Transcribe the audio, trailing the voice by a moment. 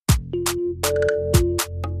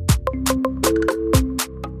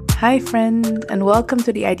Hi, friend, and welcome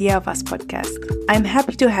to the Idea of Us podcast. I'm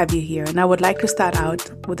happy to have you here, and I would like to start out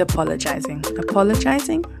with apologizing.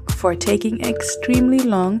 Apologizing for taking extremely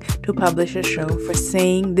long to publish a show, for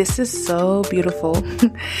saying this is so beautiful.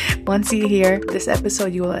 Once you hear this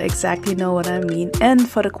episode, you will exactly know what I mean, and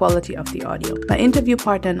for the quality of the audio. My interview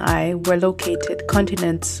partner and I were located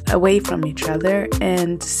continents away from each other,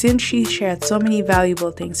 and since she shared so many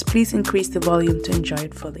valuable things, please increase the volume to enjoy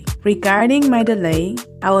it fully. Regarding my delay,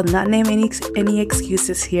 I will not name any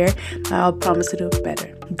excuses here. I'll promise to do it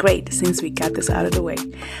better. Great, since we got this out of the way.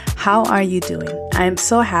 How are you doing? I am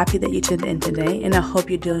so happy that you tuned in today, and I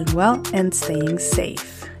hope you're doing well and staying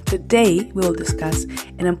safe. Today, we will discuss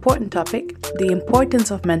an important topic, the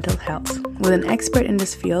importance of mental health, with an expert in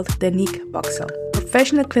this field, Denique Boxhill,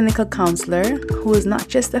 professional clinical counselor who is not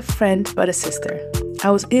just a friend but a sister. I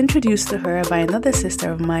was introduced to her by another sister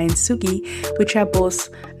of mine, Sugi, which are both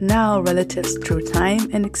now relatives through time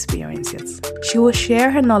and experiences. She will share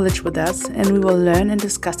her knowledge with us, and we will learn and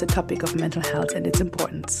discuss the topic of mental health and its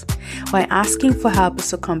importance, why asking for help is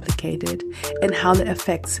so complicated, and how it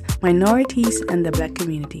affects minorities and the Black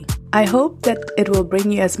community. I hope that it will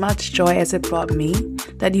bring you as much joy as it brought me,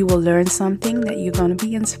 that you will learn something, that you're going to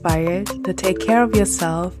be inspired to take care of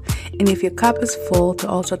yourself, and if your cup is full, to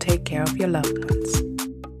also take care of your loved ones.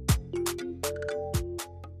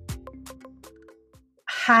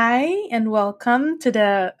 Hi, and welcome to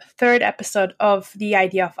the third episode of The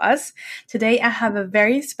Idea of Us. Today, I have a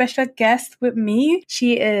very special guest with me.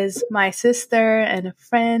 She is my sister and a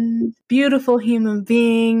friend, beautiful human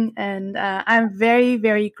being, and I'm very,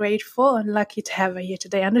 very grateful and lucky to have her here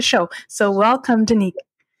today on the show. So welcome, Denique.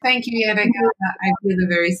 Thank you, Yadika. I feel the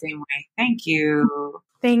very same way. Thank you.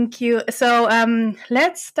 Thank you. So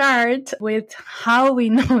let's start with how we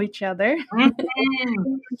know each other.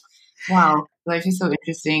 Wow, life is so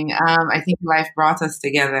interesting. I think life brought us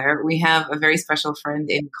together. We have a very special friend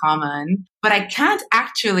in common. But I was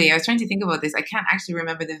trying to think about this. I can't actually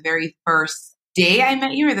remember the very first day I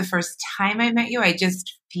met you or the first time I met you. I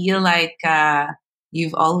just feel like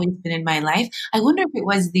you've always been in my life. I wonder if it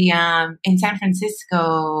was the in San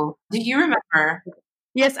Francisco. Do you remember?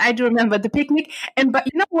 Yes, I do remember the picnic. But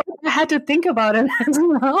you know what? I had to think about it as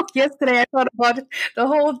well. Yesterday, I thought about it the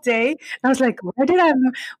whole day. I was like, where did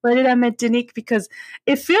I meet Denique? Because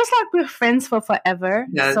it feels like we're friends for forever.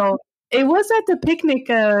 Yes. So it was at the picnic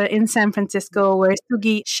in San Francisco where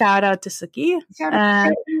Sugi, shout out to Sugi.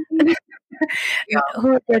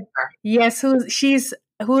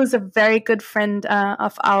 Who is a very good friend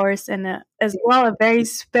of ours, and as well a very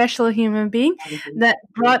special human being that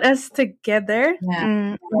brought us together.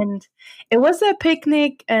 Yeah. And it was a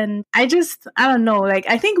picnic, and I don't know, like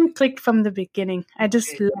I think we clicked from the beginning. I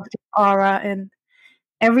just loved your aura and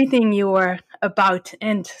everything you were about,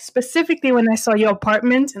 and specifically when I saw your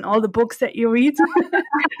apartment and all the books that you read.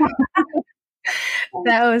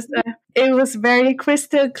 It was very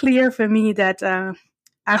crystal clear for me that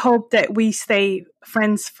I hope that we stay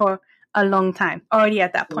friends for a long time already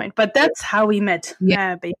at that point. But that's how we met.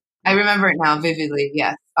 Yeah. I remember it now vividly.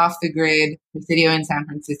 Yes. Off the grid, Presidio in San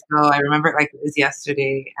Francisco. I remember it like it was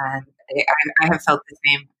yesterday. And I have felt the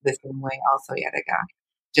same way also, Yadika.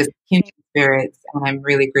 Just kindred spirits. And I'm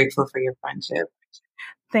really grateful for your friendship.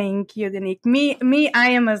 Thank you, Denique. Me,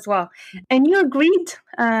 I am as well. And you agreed.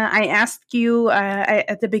 I asked you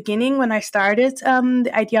at the beginning when I started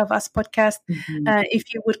the Idea of Us podcast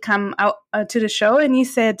if you would come out to the show, and you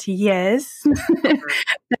said yes.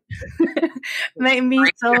 Made me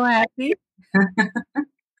so happy.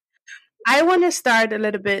 I want to start a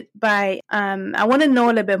little bit by I want to know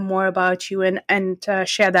a little bit more about you and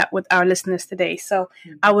share that with our listeners today. So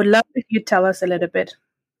I would love if you tell us a little bit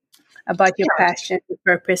about your passion, your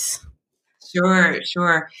purpose. Sure.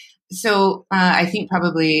 So I think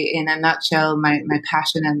probably in a nutshell, my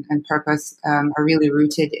passion and purpose are really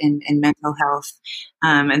rooted in mental health.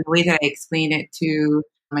 And the way that I explain it to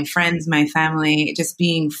my friends, my family, just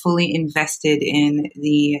being fully invested in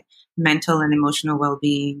the mental and emotional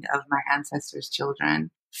well-being of my ancestors' children.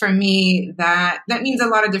 For me, that means a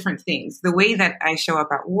lot of different things. The way that I show up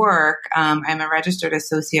at work, I'm a registered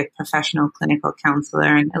associate professional clinical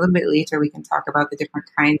counselor. And a little bit later, we can talk about the different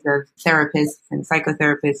kinds of therapists and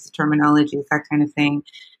psychotherapists, terminologies, that kind of thing.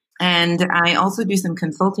 And I also do some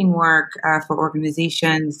consulting work for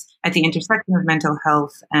organizations at the intersection of mental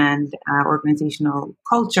health and organizational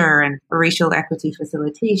culture and racial equity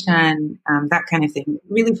facilitation, that kind of thing,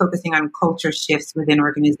 really focusing on culture shifts within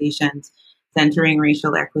organizations, centering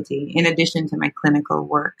racial equity, in addition to my clinical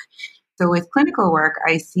work. So with clinical work,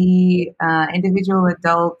 I see individual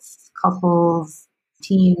adults, couples,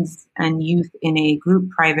 teens and youth in a group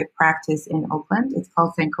private practice in Oakland. It's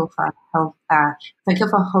called Sankofa Health,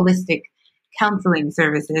 Sankofa Holistic Counseling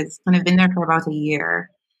Services, and I've been there for about a year.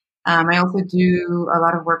 I also do a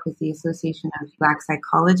lot of work with the Association of Black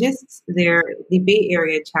Psychologists. The Bay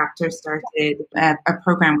Area chapter started a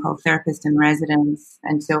program called Therapist in Residence,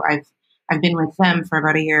 and so I've been with them for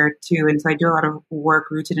about a year or two, and so I do a lot of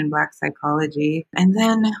work rooted in Black psychology. And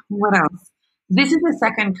then what else? This is a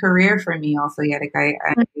second career for me, also, Yadika.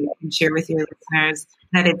 I can share with your listeners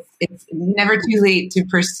that it's never too late to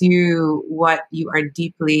pursue what you are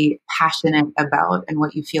deeply passionate about and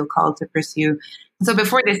what you feel called to pursue. So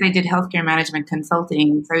before this, I did healthcare management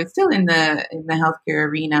consulting. So I was still in the healthcare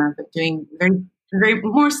arena, but doing very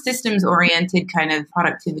more systems oriented, kind of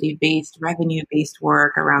productivity based, revenue based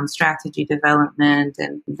work around strategy development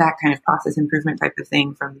and that kind of process improvement type of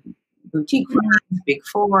thing from boutique firms, Big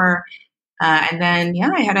Four. And then,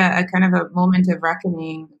 I had a kind of a moment of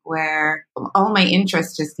reckoning where all my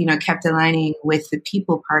interests just, kept aligning with the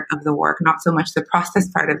people part of the work, not so much the process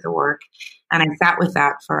part of the work. And I sat with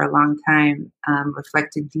that for a long time,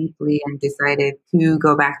 reflected deeply, and decided to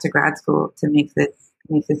go back to grad school to make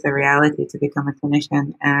this a reality, to become a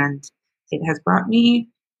clinician. And it has brought me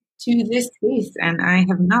to this space, and I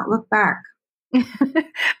have not looked back.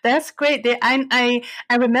 That's great. I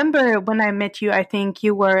remember when I met you. I think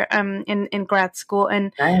you were in grad school,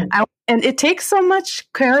 and Right. and it takes so much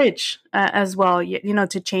courage as well.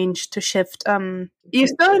 To change, to shift. You're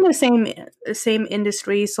still in the same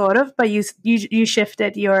industry, sort of, but you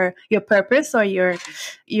shifted your purpose or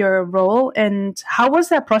your role. And how was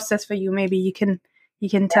that process for you? Maybe you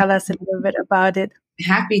can tell us a little bit about it.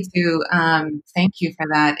 Happy to. Thank you for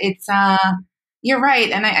that. It's you're right.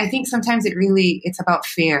 And I think sometimes it's about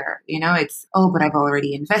fear. It's, oh, but I've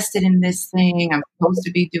already invested in this thing. I'm supposed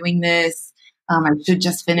to be doing this. I should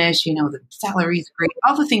just finish, the salary's great,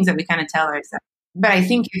 all the things that we kind of tell ourselves. But I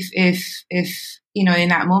think if in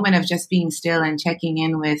that moment of just being still and checking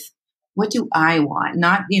in with, what do I want?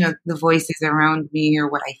 Not, the voices around me or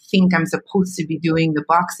what I think I'm supposed to be doing, the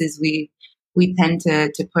boxes we tend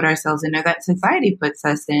to put ourselves in, or that society puts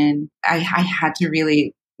us in. I had to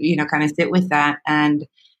really, kind of sit with that and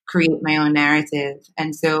create my own narrative.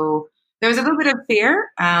 And so there was a little bit of fear,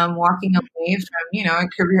 walking away from, a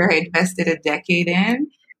career I invested a decade in,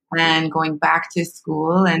 and going back to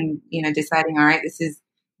school and, deciding, all right,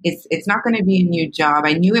 it's not going to be a new job.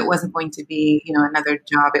 I knew it wasn't going to be, another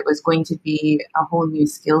job. It was going to be a whole new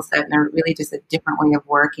skill set and really just a different way of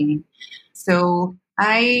working. So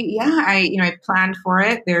I planned for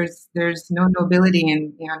it. There's no nobility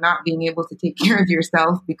in, not being able to take care of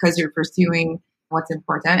yourself because you're pursuing what's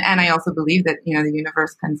important. And I also believe that, the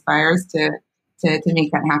universe conspires to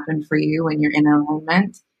make that happen for you when you're in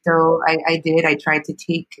alignment. So I did. I tried to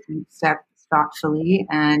take steps thoughtfully,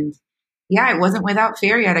 and it wasn't without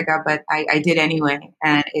fear, Yadika, but I did anyway,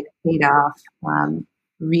 and it paid off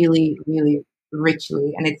really, really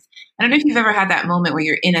richly. And I don't know if you've ever had that moment where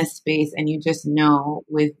you're in a space and you just know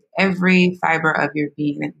with every fiber of your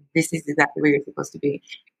being that this is exactly where you're supposed to be.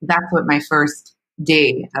 That's what my first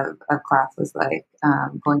day of class was like,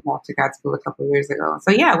 going back to grad school a couple of years ago.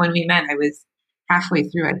 So when we met, I was halfway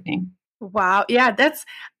through, I think. Wow. Yeah, that's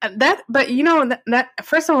that. But that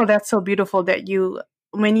first of all, that's so beautiful that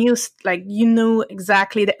when you knew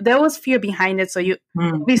exactly that there was fear behind it. So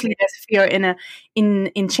obviously there's fear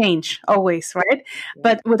in change always, right? Yeah.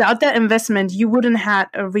 But without that investment, you wouldn't have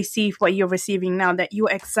received what you're receiving now, that you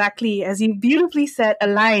exactly, as you beautifully said,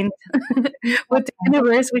 aligned with the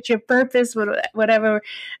universe, with your purpose, with whatever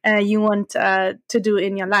you want to do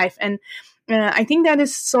in your life. And I think that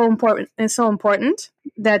is so important. It's so important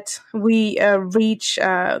that we reach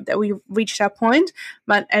that point.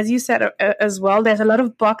 But as you said as well, there's a lot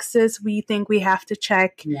of boxes we think we have to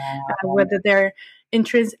check, whether they're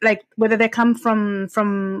whether they come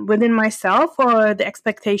from within myself or the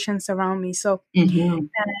expectations around me. So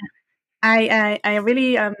I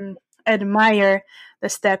really admire the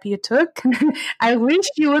step you took. I wish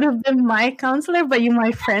you would have been my counselor, but you're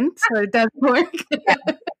my friend, so it doesn't work.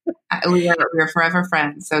 We are forever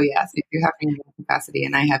friends. So yes, you have me in that capacity,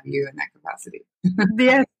 and I have you in that capacity.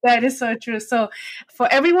 Yes, that is so true. So for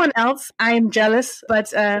everyone else, I am jealous,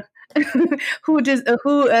 but who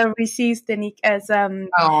receives Denique as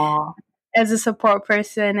a support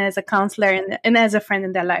person, as a counselor, and as a friend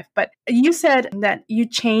in their life. But you said that you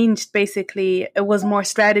changed, basically. It was more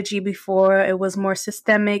strategy before, it was more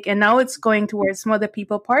systemic, and now it's going towards more the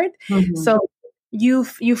people part. Mm-hmm. So you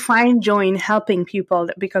find joy in helping people,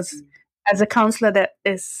 because as a counselor, that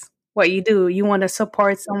is what you do. You want to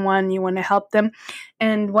support someone, you want to help them.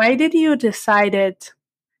 And why did you decided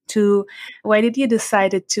you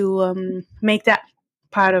decided to make that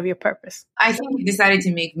part of your purpose? I think he decided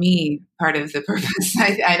to make me part of the purpose.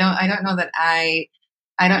 I don't know that I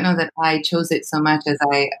don't know that I chose it so much as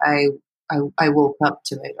I woke up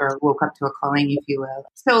to it, or woke up to a calling, if you will.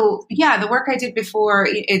 So yeah, the work I did before,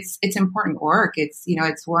 it's important work. It's,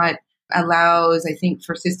 it's what allows, I think,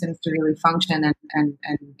 for systems to really function and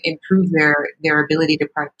improve their ability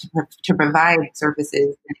to provide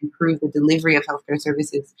services and improve the delivery of healthcare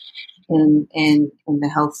services in the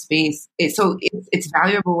health space. It's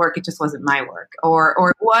valuable work. It just wasn't my work, or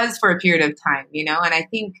it was for a period of time, And I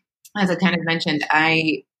think, as I kind of mentioned,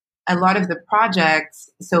 a lot of the projects.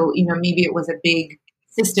 So maybe it was a big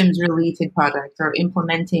systems related project, or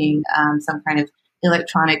implementing some kind of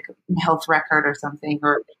electronic health record or something,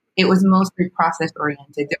 or it was mostly process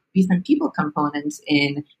oriented. There would be some people components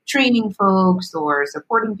in training folks or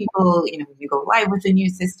supporting people, you go live with a new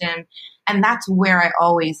system. And that's where I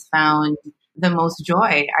always found the most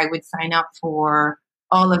joy. I would sign up for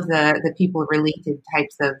all of the people related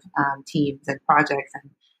types of teams and projects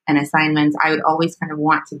and assignments. I would always kind of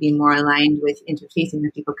want to be more aligned with interfacing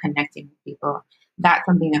with people, connecting with people. That's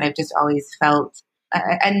something that I've just always felt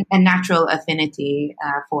a natural affinity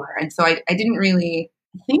for. And so I didn't really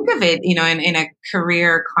think of it, in a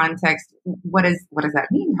career context. What does that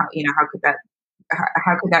mean? How could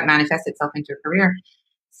that manifest itself into a career?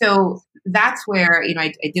 So that's where,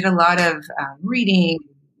 I did a lot of reading,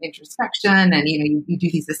 introspection, and, you do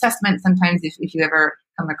these assessments sometimes if you ever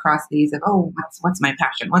come across these of, what's my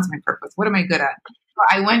passion? What's my purpose? What am I good at? So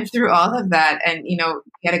I went through all of that, and,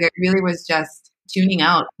 it really was just tuning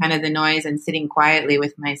out kind of the noise and sitting quietly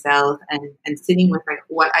with myself and sitting with like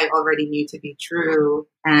what I already knew to be true,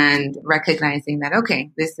 and recognizing that,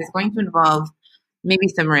 okay, this is going to involve maybe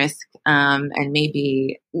some risk, and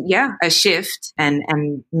maybe, a shift and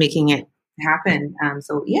making it happen.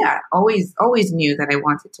 So yeah, always knew that I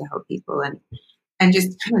wanted to help people, and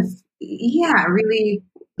just kind of, really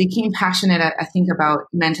became passionate, I think, about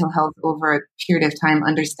mental health over a period of time,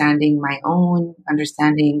 understanding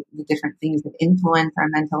the different things that influence our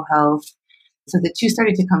mental health. So the two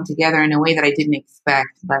started to come together in a way that I didn't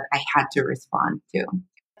expect, but I had to respond to.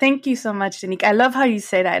 Thank you so much, Denique. I love how you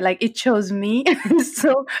say that. Like, it chose me.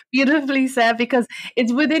 So beautifully said, because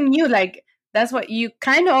it's within you. Like, that's what you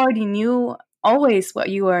kind of already knew always, what's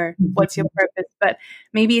your purpose, but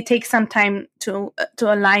maybe it takes some time to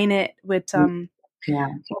align it with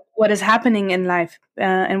what is happening in life,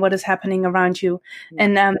 and what is happening around you.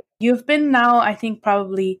 And you've been now, I think,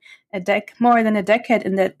 probably more than a decade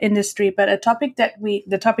in the industry, but the topic that we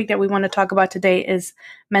want to talk about today is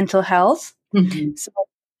mental health. Mm-hmm. So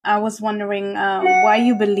I was wondering why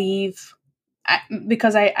you believe,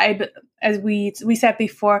 because I as we said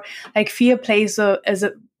before, like, fear plays a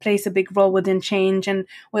big role within change, and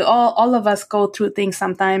we all of us go through things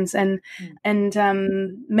sometimes, and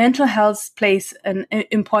mental health plays an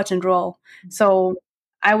important role. So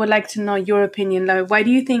I would like to know your opinion. Like, why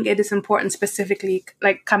do you think it is important, specifically,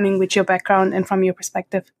 like, coming with your background and from your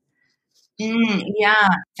perspective? Yeah,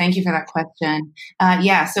 thank you for that question.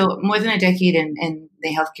 So more than a decade in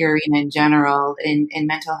the healthcare arena in general, in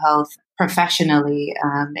mental health professionally,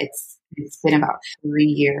 it's been about 3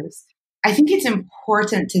 years. I think it's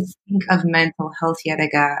important to think of mental health,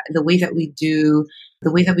 Yadaga, the way that we do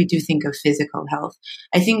think of physical health.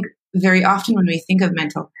 I think very often when we think of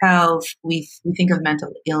mental health, we think of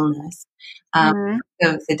mental illness. Of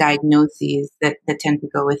the diagnoses that tend to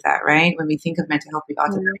go with that, right? When we think of mental health, we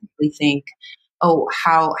automatically think, oh,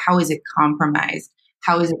 how is it compromised?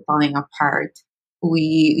 How is it falling apart?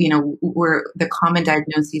 We're the common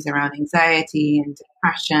diagnoses around anxiety and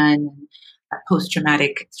depression and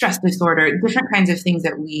post-traumatic stress disorder, different kinds of things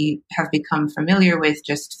that we have become familiar with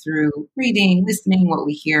just through reading, listening, what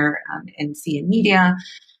we hear and see in media.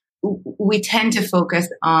 We tend to focus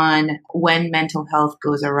on when mental health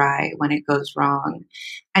goes awry, when it goes wrong.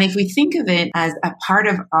 And if we think of it as a part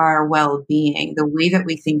of our well-being, the way that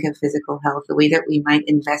we think of physical health, the way that we might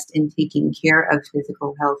invest in taking care of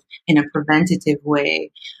physical health in a preventative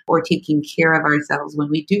way, or taking care of ourselves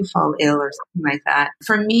when we do fall ill or something like that,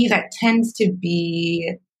 for me, that tends to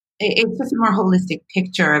be, it's just a more holistic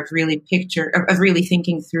picture of really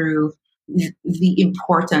thinking through the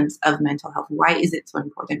importance of mental health. Why is it so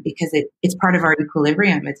important? Because it's part of our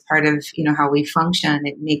equilibrium. It's part of, how we function.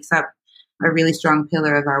 It makes up a really strong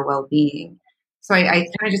pillar of our well-being. So I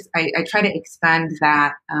try to expand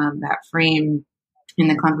that frame in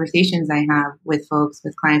the conversations I have with folks,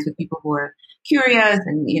 with clients, with people who are curious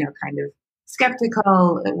and, kind of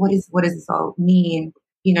skeptical. What does this all mean?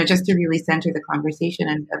 Just to really center the conversation.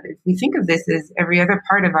 And if we think of this as every other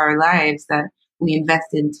part of our lives, that we invest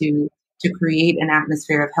into to create an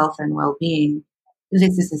atmosphere of health and well-being,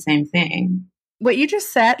 this is the same thing. What you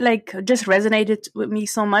just said, like, just resonated with me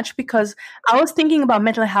so much because I was thinking about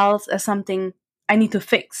mental health as something I need to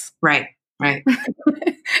fix. Right.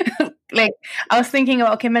 Like, I was thinking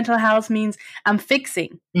about, okay, mental health means I'm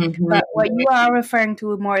fixing. Mm-hmm. But what you are referring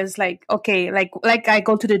to more is like, okay, like I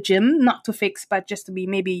go to the gym, not to fix, but just to be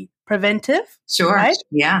maybe preventive. Sure. Right?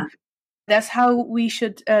 Yeah. That's how we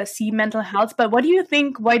should see mental health. But what do you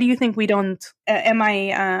think? Why do you think we don't? Am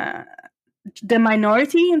I the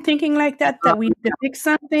minority in thinking like that? That we need to fix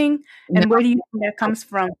something, and where do you think that comes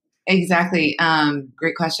from? Exactly.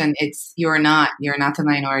 Great question. You're not the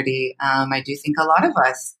minority. I do think a lot of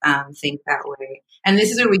us think that way, and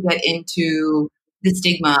this is where we get into the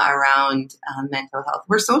stigma around mental health.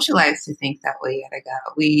 We're socialized to think that way.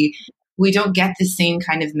 We don't get the same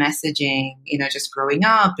kind of messaging, just growing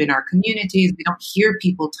up in our communities. We don't hear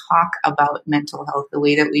people talk about mental health the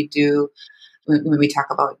way that we do when we talk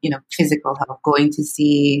about, physical health, going to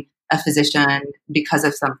see a physician because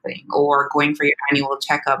of something or going for your annual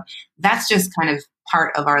checkup. That's just kind of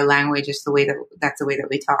part of our language. It's that's the way that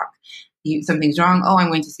we talk. Something's wrong. Oh, I'm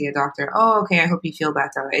going to see a doctor. Oh, okay. I hope you feel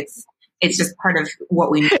better. It's just part of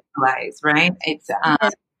what we normalize, right?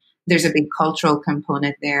 There's a big cultural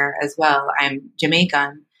component there as well. I'm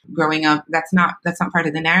Jamaican. Growing up, that's not part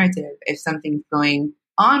of the narrative. If something's going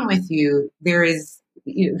on with you, there's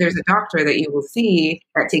a doctor that you will see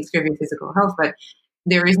that takes care of your physical health, but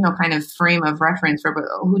there is no kind of frame of reference for, but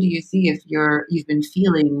who do you see if you've been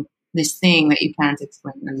feeling this thing that you can't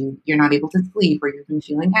explain, or you're not able to sleep, or you've been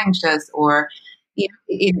feeling anxious, or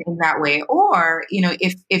in that way, or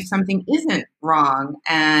if something isn't wrong,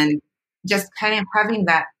 and just kind of having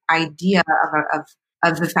that idea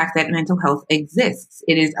of the fact that mental health exists.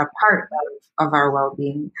 It is a part of our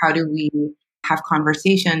well-being. How do we have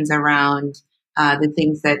conversations around the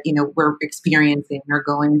things that we're experiencing or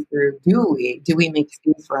going through? Do we make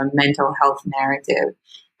space for a mental health narrative?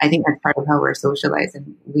 I think that's part of how we're socialized,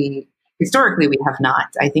 and historically we have not.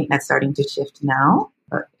 I think that's starting to shift now,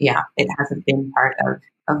 but yeah, it hasn't been part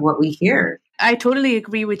of what we hear. I totally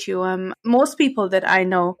agree with you. Most people that I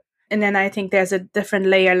know, and then I think there's a different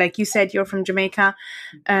layer. Like you said, you're from Jamaica,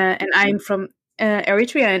 and I'm from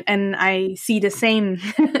Eritrea, and I see the same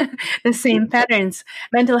the same patterns.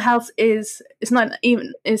 Mental health is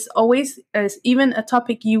always even a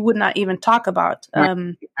topic you would not even talk about,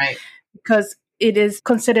 Right. because it is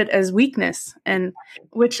considered as weakness, and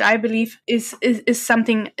which I believe is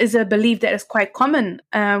a belief that is quite common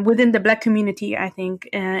within the Black community, I think,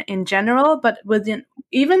 in general, but within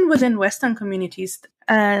Western communities.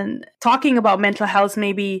 And talking about mental health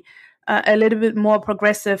may be a little bit more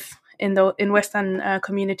progressive in Western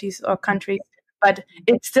communities or countries, but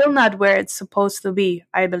it's still not where it's supposed to be,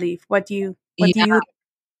 I believe. What do you?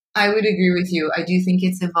 I would agree with you. I do think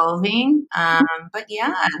it's evolving. But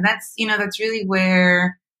yeah, that's really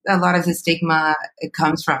where a lot of the stigma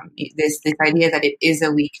comes from. This idea that it is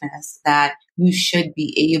a weakness, that you should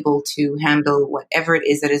be able to handle whatever it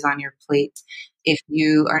is that is on your plate. If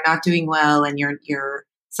you are not doing well and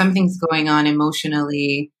something's going on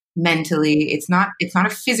emotionally, mentally, it's not a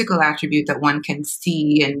physical attribute that one can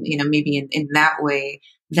see, and maybe in that way,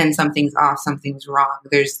 then something's off, something's wrong.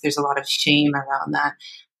 There's a lot of shame around that.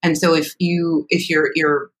 And so if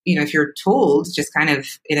you're told, just kind of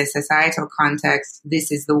in a societal context,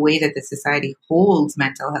 this is the way that the society holds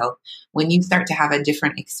mental health, when you start to have a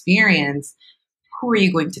different experience, who are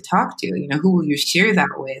you going to talk to? Who will you share that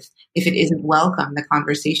with? If it isn't welcome, the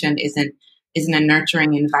conversation isn't a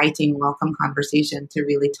nurturing, inviting, welcome conversation to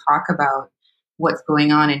really talk about what's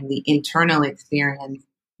going on in the internal experience.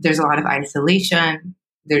 There's a lot of isolation.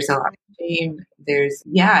 There's a lot of shame.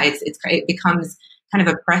 It becomes kind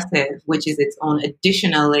of oppressive, which is its own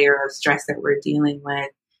additional layer of stress that we're dealing with,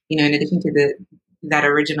 in addition to that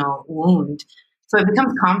original wound. So it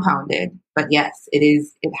becomes compounded. But yes, it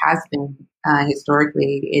has been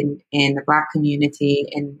historically in the Black community,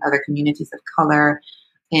 in other communities of color,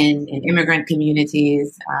 in immigrant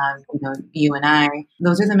communities, you and I,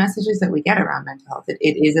 those are the messages that we get around mental health.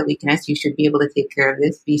 It is a weakness. You should be able to take care of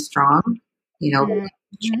this. Be strong,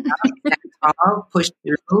 stand tall, push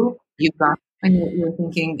through. You've got, and you're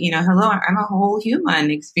thinking, hello, I'm a whole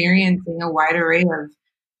human experiencing a wide array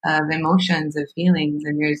of emotions, of feelings,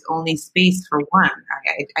 and there's only space for one.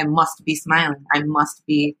 I must be smiling. I must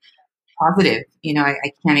be positive.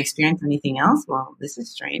 I can't experience anything else. Well, this is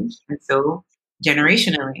strange. And so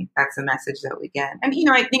generationally, that's the message that we get. And,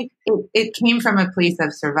 I think it came from a place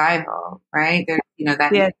of survival, right? There's,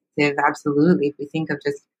 that narrative, absolutely. If we think of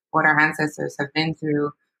just what our ancestors have been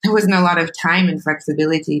through, there wasn't a lot of time and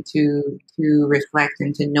flexibility to reflect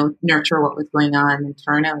and to nurture what was going on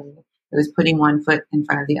internally. It was putting one foot in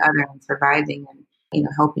front of the other and surviving and,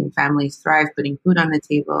 helping families thrive, putting food on the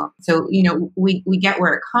table. So, we get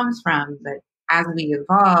where it comes from, but as we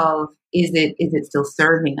evolve, is it still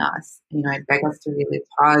serving us? I beg us to really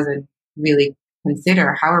pause and really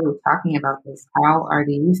consider, how are we talking about this? How are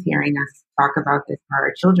the youth hearing us talk about this? How are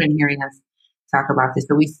our children hearing us talk about this?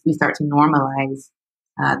 So we start to normalize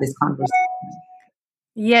this conversation.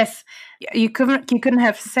 Yes, you couldn't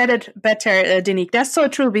have said it better, Denique. That's so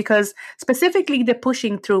true, because specifically the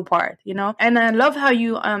pushing through part, and I love how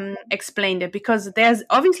you explained it, because there's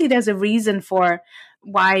a reason for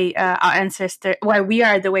why why we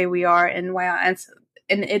are the way we are, and why our ancestors.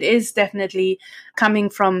 And it is definitely coming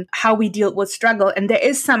from how we deal with struggle. And there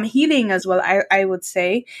is some healing as well, I would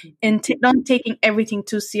say, in not taking everything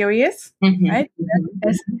too serious, right?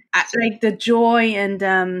 Like the joy and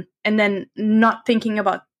then not thinking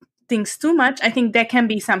about things too much. I think there can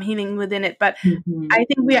be some healing within it. But I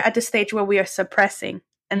think we are at the stage where we are suppressing.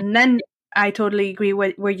 And then I totally agree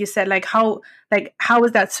with where you said, how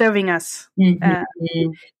is that serving us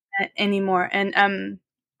anymore?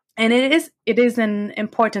 And it is an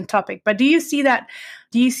important topic. But do you see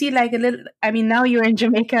like a little, now you're in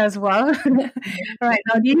Jamaica as well, right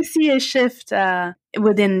now, do you see a shift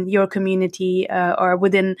within your community or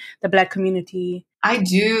within the Black community? I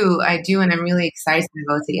do, and I'm really excited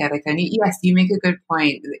about the Erica. And yes, you make a good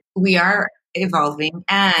point. We are evolving,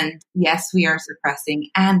 and yes, we are suppressing,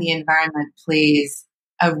 and the environment plays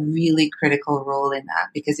a really critical role in that,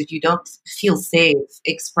 because if you don't feel safe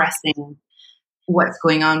expressing what's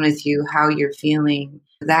going on with you, how you're feeling,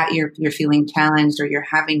 that you're feeling challenged, or you're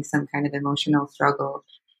having some kind of emotional struggle,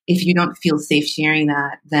 if you don't feel safe sharing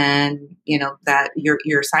that, then that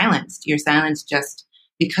you're silenced. You're silenced just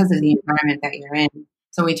because of the environment that you're in.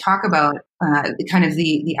 So we talk about kind of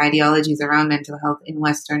the ideologies around mental health in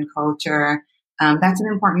Western culture. That's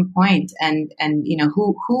an important point. And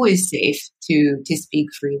who is safe to speak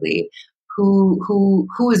freely? Who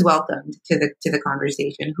is welcomed to the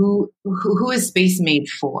conversation? Who is space made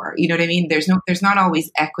for? You know what I mean? There's not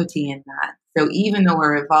always equity in that. So even though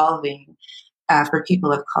we're evolving, for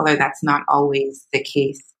people of color, that's not always the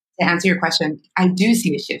case. To answer your question, I do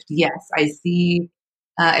see a shift. Yes, I see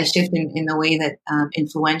a shift in the way that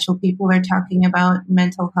influential people are talking about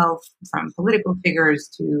mental health, from political figures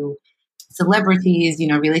to celebrities,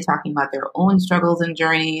 really talking about their own struggles and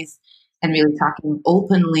journeys, and really talking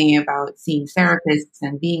openly about seeing therapists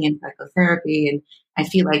and being in psychotherapy. And I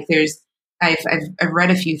feel like I've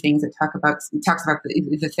read a few things that talks about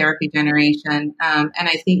the therapy generation, and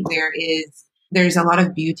I think there's a lot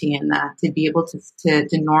of beauty in that, to be able to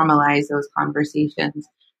normalize those conversations.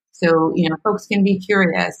 So, folks can be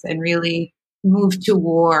curious and really move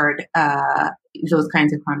toward those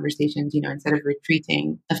kinds of conversations, instead of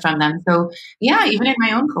retreating from them. So, yeah, even in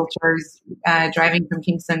my own cultures, driving from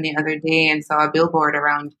Kingston the other day and saw a billboard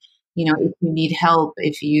around, if you need help,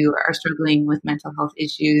 if you are struggling with mental health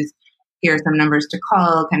issues, here are some numbers to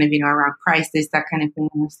call, kind of, around crisis, that kind of thing.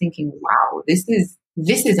 And I was thinking, wow, this is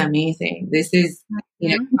amazing. This is,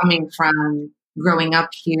 coming from growing up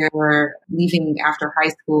here, leaving after high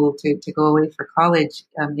school to go away for college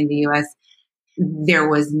in the U.S. That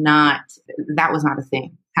was not a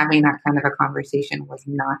thing. Having that kind of a conversation was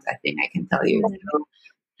not a thing, I can tell you. So,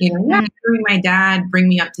 hearing my dad bring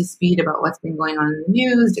me up to speed about what's been going on in the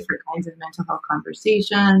news, different kinds of mental health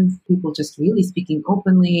conversations, people just really speaking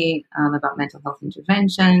openly about mental health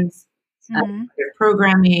interventions, their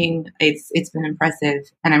programming. It's been impressive,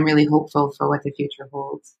 and I'm really hopeful for what the future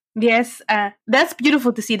holds. Yes, that's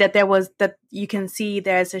beautiful to see that that you can see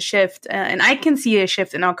there's a shift, and I can see a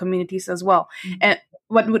shift in our communities as well. And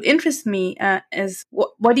what would interest me is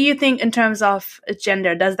what do you think in terms of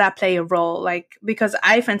gender? Does that play a role? Because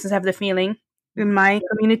I, for instance, have the feeling in my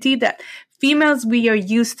community that females, we are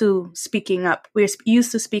used to speaking up. We're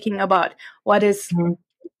used to speaking about what is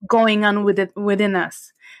going on within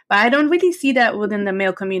us. But I don't really see that within the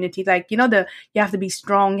male community. You have to be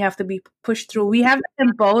strong, you have to be pushed through. We have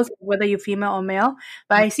them both, whether you're female or male.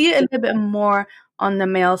 But I see it a little bit more on the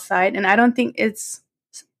male side, and I don't think it's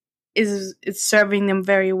serving them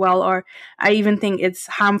very well, or I even think it's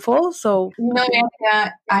harmful. So I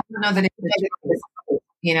don't know that it's a choice.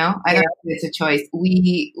 I don't think it's a choice.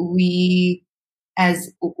 We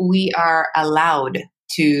are allowed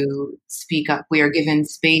to speak up. We are given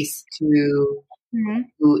space to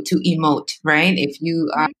emote, right? If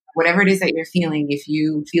you, whatever it is that you're feeling, if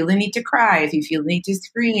you feel the need to cry, if you feel the need to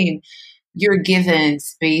scream, you're given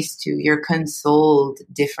space you're consoled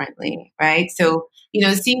differently, right? So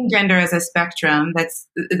seeing gender as a spectrum,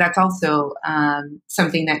 that's also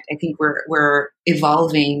something that I think we're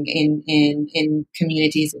evolving in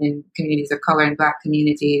communities of color and Black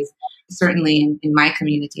communities, certainly in my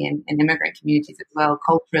community and immigrant communities as well,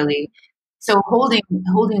 culturally. So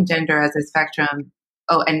holding gender as a spectrum,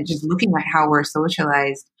 and just looking at how we're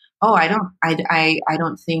socialized. I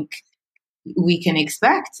don't think we can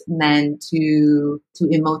expect men to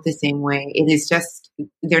emote the same way. It is just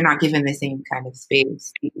they're not given the same kind of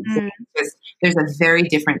space. There's a very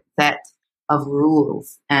different set of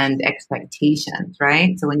rules and expectations,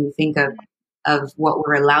 right? So when you think of what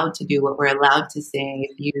we're allowed to do, what we're allowed to say,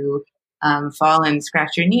 if you fall and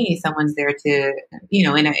scratch your knee, someone's there to,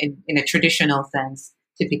 in a traditional sense,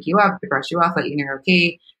 to pick you up, to brush you off, let you know you're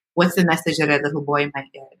okay. What's the message that a little boy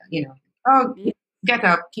might get? Oh, get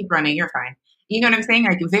up, keep running, you're fine. You know what I'm saying?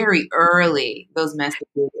 Like very early, those messages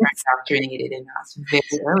are indoctrinated in us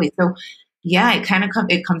very early. So yeah, it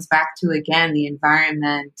comes back to, again, the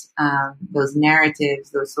environment, those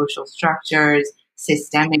narratives, those social structures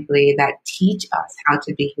systemically that teach us how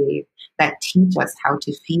to behave, that teach us how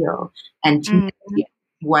to feel, and teach us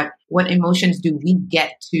what emotions do we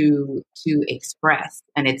get to express.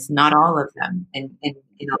 And it's not all of them in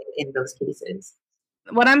those cases.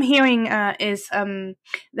 What I'm hearing is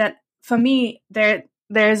that for me,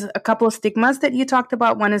 there's a couple of stigmas that you talked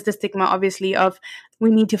about. One is the stigma, obviously, of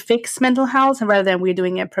we need to fix mental health rather than we're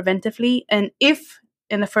doing it preventively. And if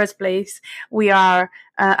in the first place we are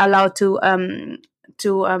allowed to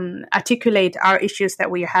articulate our issues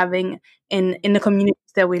that we are having in the communities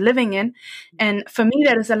that we're living in, and for me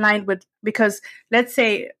that is aligned with, because let's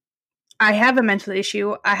say I have a mental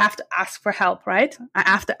issue, I have to ask for help, right? I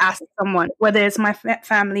have to ask someone, whether it's my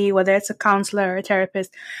family, whether it's a counselor, a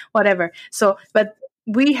therapist, whatever. So, but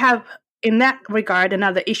we have, in that regard,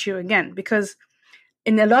 another issue again, because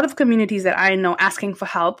in a lot of communities that I know, asking for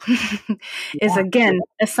help is, again,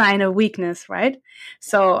 a sign of weakness, right?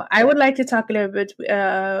 So I would like to talk a little bit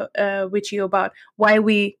with you about why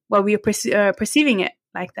we are perceiving it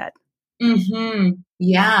like that. Mm-hmm.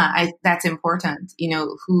 Yeah, that's important.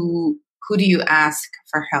 Who do you ask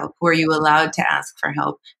for help? Who are you allowed to ask for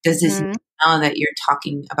help? Does this mean now that you're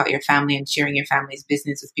talking about your family and sharing your family's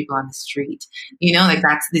business with people on the street? Like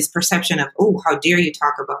that's this perception of, oh, how dare you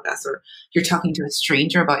talk about us, or you're talking to a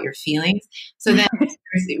stranger about your feelings. So then,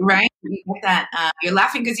 right, you get that you're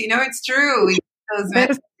laughing because it's true. Those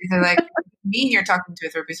messages are like, mean you're talking to a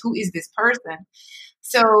therapist. Who is this person?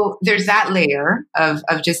 So there's that layer of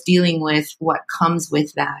just dealing with what comes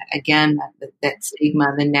with that. Again, that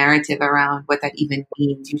stigma, the narrative around what that even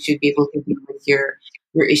means. You should be able to deal with your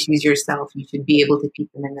issues yourself. You should be able to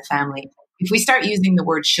keep them in the family. If we start using the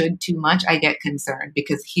word should too much, I get concerned,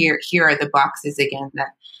 because here are the boxes again that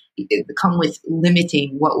come with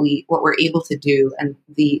limiting what we're able to do, and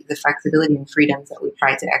the flexibility and freedoms that we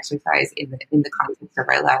try to exercise in the context of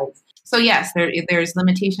our lives. So yes, there's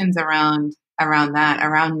limitations around that,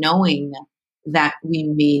 around knowing that we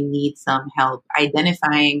may need some help,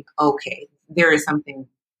 identifying, okay, there's something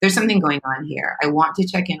going on here. I want to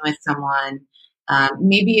check in with someone.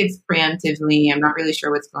 Maybe it's preemptively. I'm not really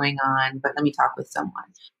sure what's going on, but let me talk with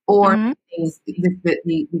someone. Or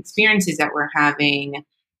the experiences that we're having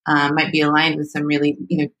might be aligned with some really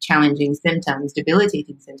challenging symptoms,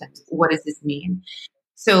 debilitating symptoms. What does this mean?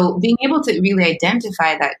 So being able to really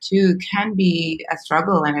identify that too can be a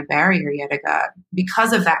struggle and a barrier, Yediga,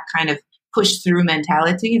 because of that kind of push through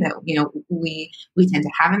mentality that we tend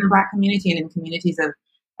to have in the Black community and in communities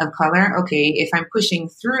of color. Okay, if I'm pushing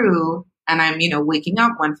through and I'm waking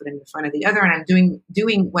up one foot in the front of the other and I'm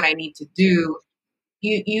doing what I need to do,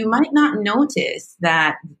 you might not notice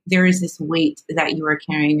that there is this weight that you are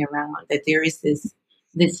carrying around, that there is this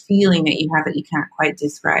feeling that you have that you can't quite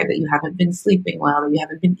describe, that you haven't been sleeping well, that you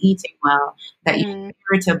haven't been eating well, that you're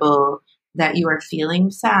irritable, that you are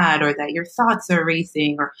feeling sad, or that your thoughts are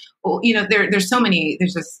racing, or there's so many,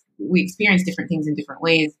 we experience different things in different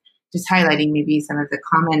ways, just highlighting maybe some of the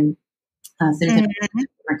common symptoms,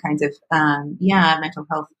 different kinds of mental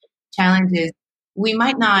health challenges. We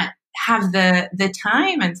might not have the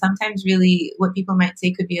time, and sometimes really what people might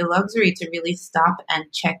say could be a luxury, to really stop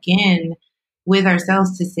and check in with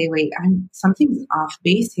ourselves to say, wait, something's off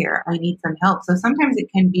base here. I need some help. So sometimes it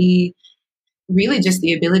can be really just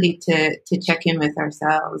the ability to check in with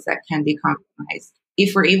ourselves that can be compromised.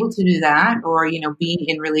 If we're able to do that, or, being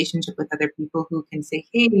in relationship with other people who can say,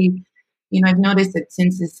 hey, I've noticed that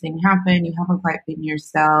since this thing happened, you haven't quite been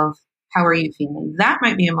yourself. How are you feeling? That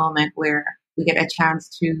might be a moment where we get a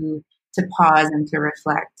chance to pause and to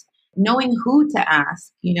reflect. Knowing who to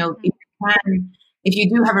ask, if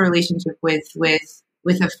you do have a relationship with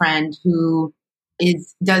a friend who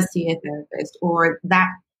does see a therapist, or that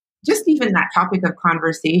just even that topic of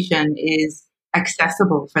conversation is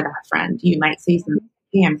accessible for that friend. You might say something,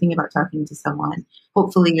 hey, I'm thinking about talking to someone.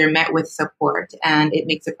 Hopefully you're met with support and it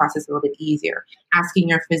makes the process a little bit easier. Asking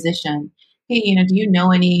your physician, hey, do you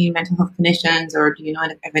know any mental health clinicians, or do you know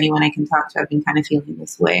of anyone I can talk to? I've been kind of feeling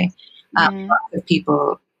this way. Lots of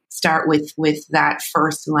people start with that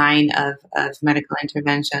first line of medical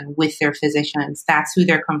intervention with their physicians. That's who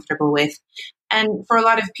they're comfortable with. And for a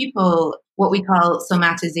lot of people, what we call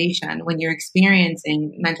somatization, when you're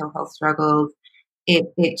experiencing mental health struggles,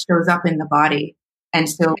 it shows up in the body. And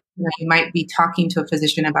so you might be talking to a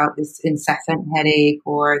physician about this incessant headache,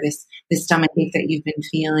 or this stomach ache that you've been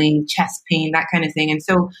feeling, chest pain, that kind of thing. And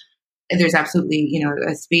so there's absolutely,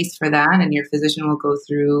 a space for that, and your physician will go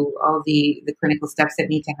through all the clinical steps that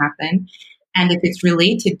need to happen. And if it's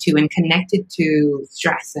related to and connected to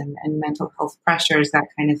stress and mental health pressures, that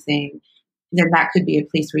kind of thing, then that could be a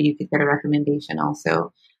place where you could get a recommendation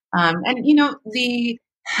also. And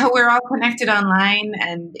we're all connected online,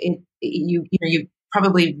 and you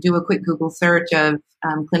probably do a quick Google search of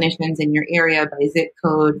clinicians in your area by zip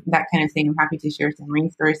code, that kind of thing. I'm happy to share some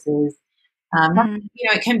resources.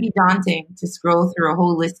 It can be daunting to scroll through a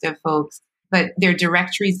whole list of folks, but there are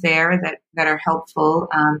directories there that are helpful.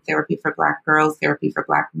 Therapy for Black Girls, Therapy for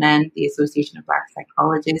Black Men, the Association of Black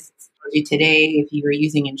Psychologists. Today, if you were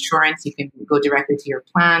using insurance, you can go directly to your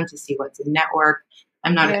plan to see what's in network.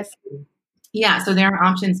 I'm not. Yes. So there are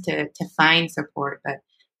options to find support, but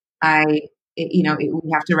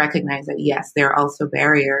we have to recognize that yes, there are also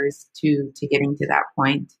barriers to getting to that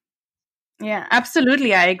point. Yeah,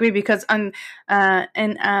 absolutely. I agree, because on I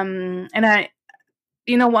on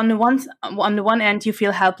the one end you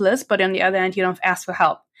feel helpless, but on the other end you don't ask for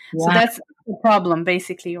help. Yeah. So that's the problem,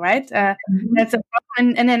 basically, right? That's a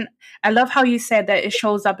problem. And then I love how you said that it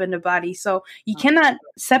shows up in the body. So you cannot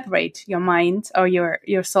separate your mind or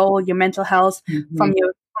your soul, your mental health from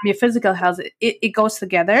your physical health. It goes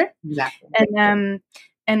together. Exactly.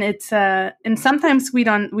 And it's and sometimes we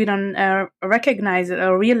don't recognize it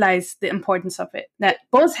or realize the importance of it. That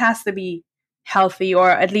both has to be healthy, or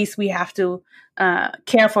at least we have to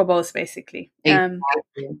care for both, basically.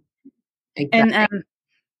 Exactly.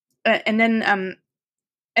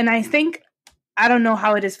 And I think, I don't know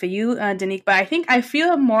how it is for you, Denique, but I think I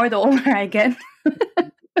feel more the older I get.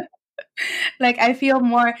 Like I feel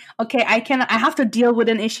more okay. I have to deal with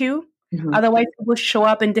an issue. Otherwise, it will show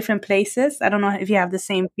up in different places. I don't know if you have the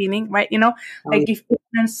same feeling, right? Like if you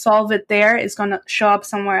can solve it there, it's going to show up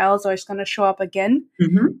somewhere else, or it's going to show up again.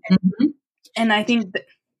 And I think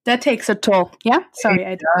that takes a toll. Yeah. Sorry.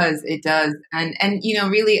 It does. And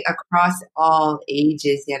really across all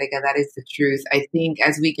ages, Denique, that is the truth. I think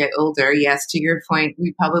as we get older, yes, to your point,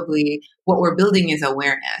 what we're building is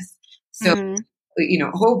awareness. So,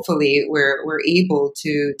 hopefully we're able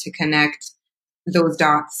to connect those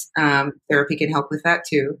dots. Therapy can help with that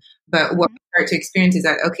too. But what we start to experience is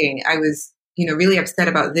that, okay, I was, really upset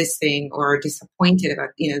about this thing, or disappointed about,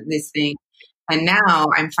 this thing. And now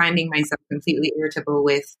I'm finding myself completely irritable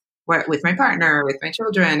with my partner, with my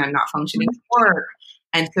children. I'm not functioning at work.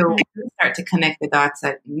 And so we start to connect the dots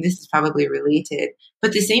that this is probably related.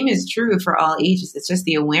 But the same is true for all ages. It's just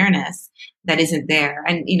the awareness that isn't there.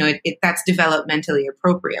 And, that's developmentally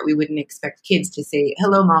appropriate. We wouldn't expect kids to say,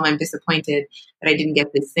 hello, Mom, I'm disappointed that I didn't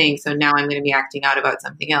get this thing. So now I'm going to be acting out about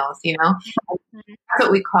something else, That's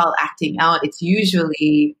what we call acting out. It's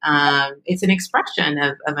usually, it's an expression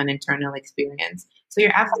of an internal experience. So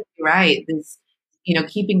you're absolutely right. This,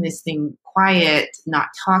 keeping this thing quiet, not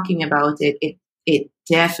talking about it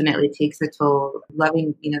definitely takes a toll.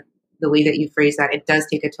 Loving, the way that you phrase that, it does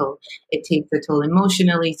take a toll. It takes a toll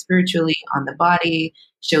emotionally, spiritually, on the body,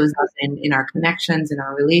 shows up in our connections, in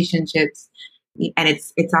our relationships. And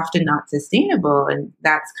it's often not sustainable. And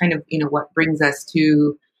that's kind of, what brings us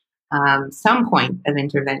to some point of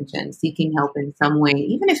intervention, seeking help in some way,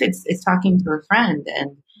 even if it's talking to a friend.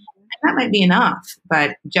 And that might be enough,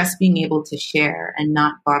 but just being able to share and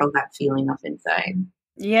not bottle that feeling up inside.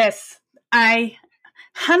 Yes, I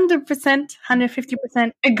 100%,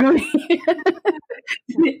 150% agree.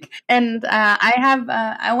 And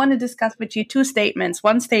I want to discuss with you two statements.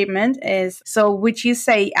 One statement is, so would you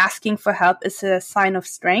say asking for help is a sign of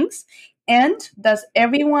strength? And does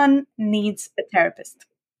everyone needs a therapist?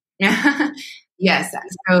 Yes.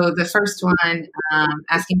 So the first one,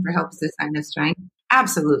 asking for help is a sign of strength.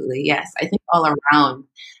 Absolutely. Yes. I think all around,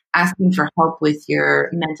 asking for help with your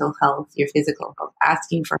mental health, your physical health,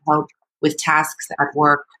 asking for help with tasks at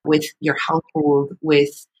work, with your household,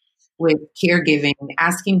 with caregiving,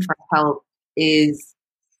 asking for help is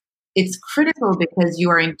it's critical because you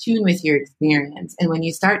are in tune with your experience. And when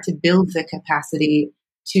you start to build the capacity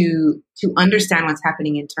to understand what's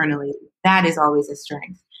happening internally, that is always a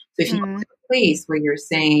strength. So if you get to a place where you're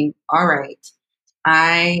saying, all right,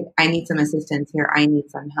 I need some assistance here, I need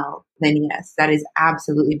some help, then yes, that is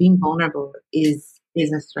absolutely, being vulnerable is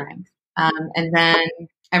a strength. And then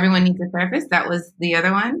everyone needs a therapist. That was the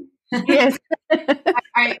other one. Yes.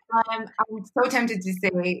 I'm so tempted to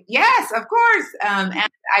say yes, of course. And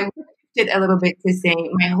I did a little bit to say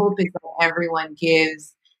my hope is that everyone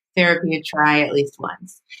gives therapy a try at least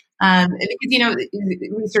once. Because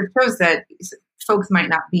research shows that folks might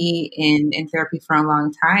not be in therapy for a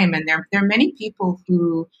long time, and there are many people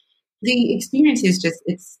who the experience is just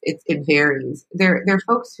it varies. There are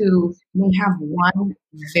folks who may have one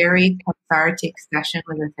very cathartic session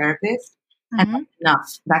with a therapist, and that's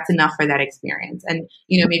enough. That's enough for that experience. And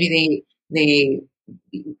maybe they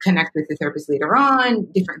connect with the therapist later on.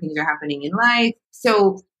 Different things are happening in life,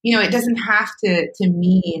 so it doesn't have to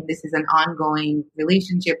mean this is an ongoing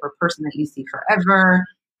relationship or person that you see forever.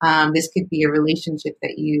 This could be a relationship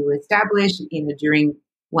that you establish, during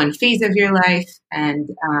one phase of your life, and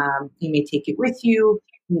you may take it with you.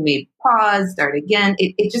 You may pause, start again.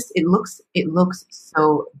 It looks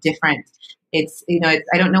so different.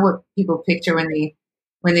 I don't know what people picture when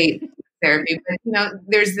they therapy, but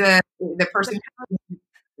there's the person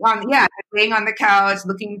laying on the couch,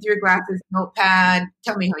 looking through your glasses, notepad.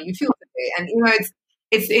 Tell me how you feel today, and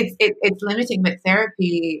it's limiting. But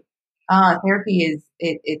therapy is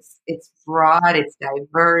it's broad, it's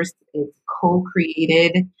diverse, it's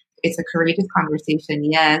co-created, it's a courageous conversation,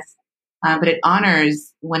 yes, but it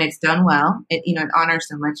honors when it's done well. It honors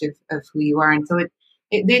so much of who you are, and so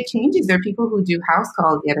it changes. There are people who do house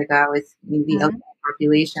calls, Yadaga, with the LGBT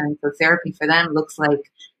population. So therapy for them looks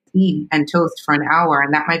like tea and toast for an hour,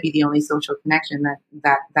 and that might be the only social connection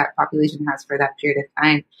that population has for that period of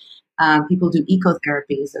time. People do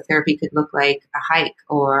ecotherapy, so therapy could look like a hike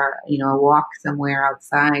or a walk somewhere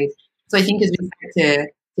outside. So I think as we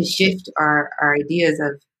start to shift our ideas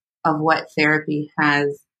of what therapy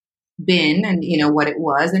has been, and what it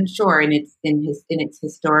was, and sure, in its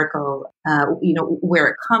historical, where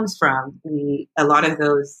it comes from, a lot of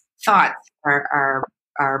those thoughts are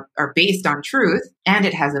based on truth, and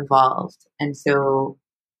it has evolved. And so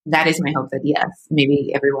that is my hope that yes,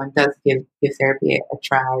 maybe everyone does give therapy a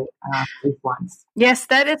try at least once. Yes,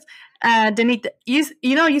 that is, Denique.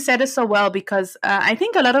 You said it so well, because I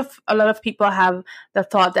think a lot of people have the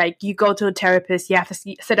thought that you go to a therapist, you have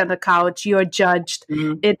to sit on the couch, you're judged.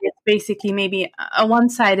 It is basically maybe a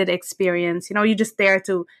one-sided experience. You're just there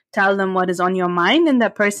to tell them what is on your mind, and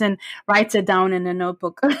that person writes it down in a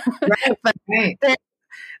notebook. Right, but right.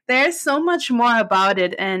 There's so much more about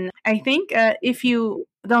it, and I think if you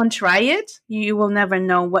don't try it, you will never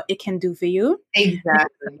know what it can do for you.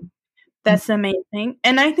 Exactly. That's the main thing.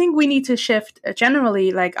 And I think we need to shift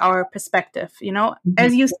generally, like, our perspective,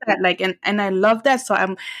 as you said, like, and I love that. So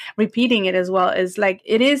I'm repeating it as well, is like,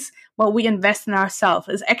 it is what we invest in ourselves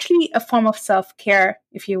is actually a form of self-care,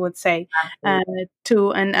 if you would say,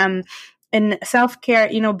 too. And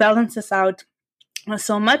self-care, balances out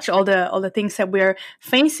so much, all the things that we're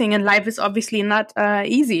facing, and life is obviously not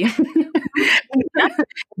easy. Go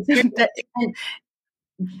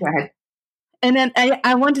ahead. And then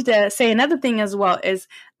I wanted to say another thing as well, is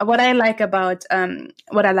what I like about going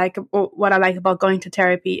to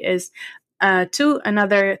therapy is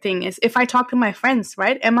another thing is, if I talk to my friends,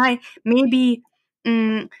 right? Am I maybe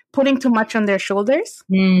putting too much on their shoulders?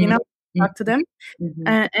 Talk to them,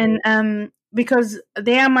 and because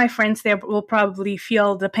they are my friends, they will probably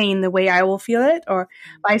feel the pain the way I will feel it, or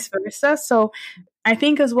vice versa. So I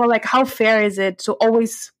think as well, like, how fair is it to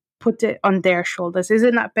always put it on their shoulders? Is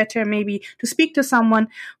it not better maybe to speak to someone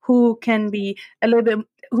who can be a little bit,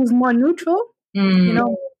 who's more neutral,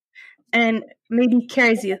 and maybe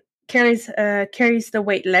carries the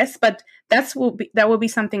weight less? But that will be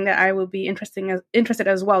something that I will be interested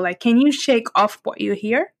as well. Like, can you shake off what you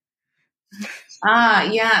hear?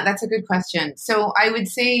 Yeah, that's a good question. So I would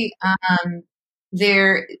say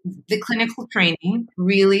the clinical training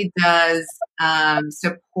really does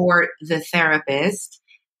support the therapist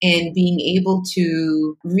in being able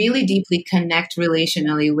to really deeply connect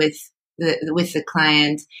relationally with the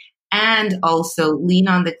client, and also lean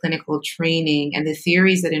on the clinical training and the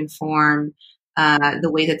theories that inform the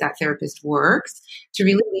way that therapist works, to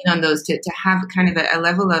really lean on those to have kind of a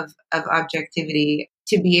level of objectivity,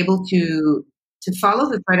 to be able to follow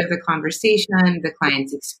the thread of the conversation, the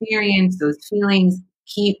client's experience, those feelings,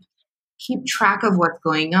 keep track of what's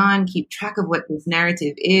going on, keep track of what this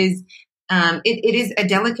narrative is. It is a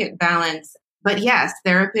delicate balance, But yes,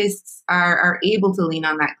 therapists are able to lean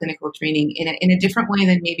on that clinical training in a different way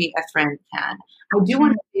than maybe a friend can. I do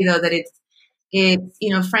want to say though that it's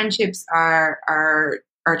friendships are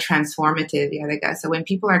transformative, yeah, I guess. So when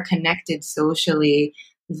people are connected socially,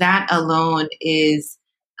 that alone is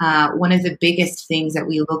one of the biggest things that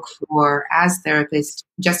we look for as therapists,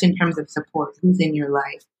 just in terms of support. Who's in your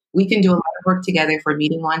life? We can do a lot of work together if we're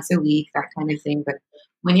meeting once a week, that kind of thing. But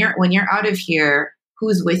when you're out of here,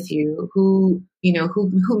 who's with you? Who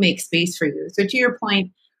makes space for you? So to your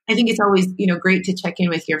point, I think it's always, great to check in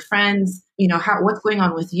with your friends, what's going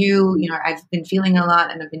on with you. I've been feeling a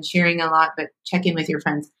lot and I've been sharing a lot, but check in with your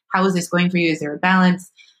friends. How is this going for you? Is there a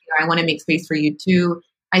balance? I want to make space for you too.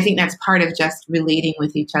 I think that's part of just relating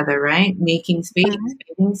with each other, right? Making space,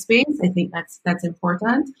 making space. I think that's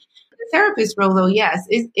important. The therapist role, though, yes,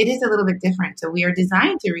 it is a little bit different. So we are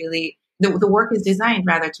designed to really, the work is designed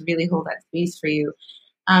rather to really hold that space for you.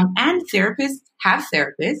 And therapists have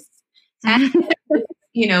therapists. And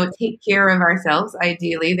take care of ourselves.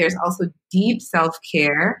 Ideally, there's also deep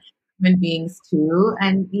self-care, human beings too.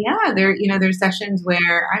 And yeah, there's sessions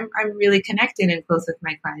where I'm really connected and close with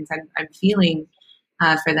my clients. I'm feeling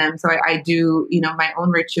for them. So I do, my own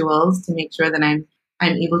rituals to make sure that I'm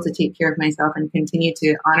able to take care of myself and continue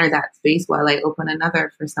to honor that space while I open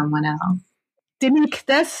another for someone else. Denique,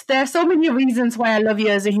 there's so many reasons why I love you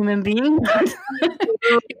as a human being. That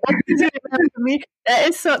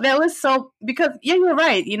was so because you're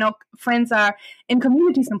right. Friends are in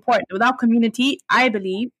community is important. Without community, I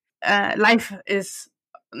believe life is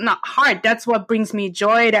not hard. That's what brings me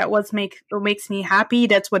joy. What makes me happy.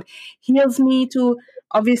 That's what heals me to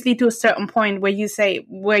a certain point where you say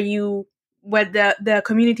where the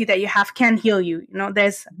community that you have can heal you.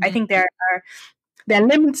 I think there are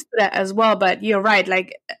limits to that as well, but you're right.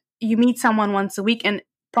 Like you meet someone once a week and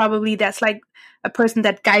probably that's like a person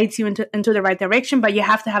that guides you into the right direction, but you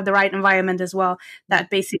have to have the right environment as well that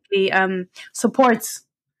basically supports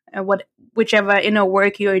whichever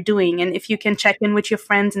work you're doing. And if you can check in with your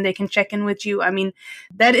friends and they can check in with you, I mean,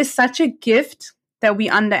 that is such a gift that we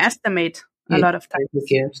underestimate a lot of times.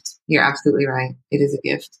 It's a gift. You're absolutely right. It is a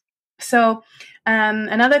gift. So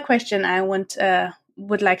another question I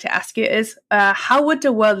would like to ask you is, how would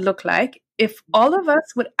the world look like if all of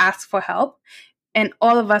us would ask for help and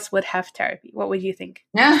all of us would have therapy? What would you think?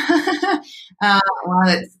 Well,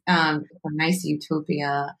 it's a nice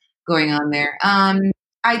utopia going on there.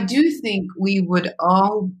 I do think we would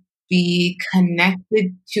all be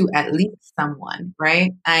connected to at least someone,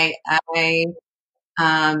 right?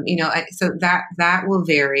 So that will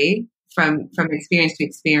vary from experience to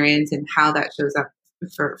experience and how that shows up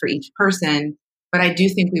for each person. But I do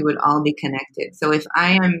think we would all be connected. So if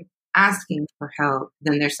I am asking for help,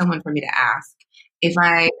 then there's someone for me to ask. If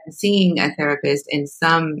I am seeing a therapist in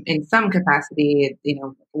some capacity,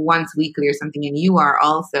 once weekly or something, and you are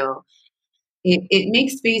also, it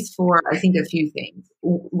makes space for, I think, a few things.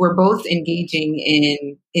 We're both engaging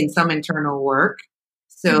in some internal work.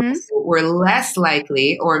 So we're less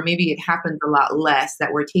likely, or maybe it happens a lot less,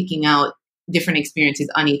 that we're taking out different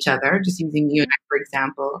experiences on each other, just using you and I, for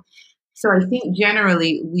example. So I think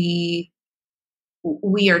generally we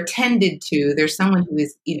are tended to, there's someone who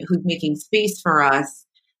is, who's making space for us,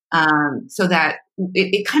 so that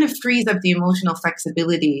it kind of frees up the emotional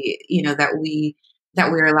flexibility, that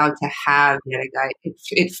we're allowed to have.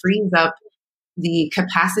 It frees up the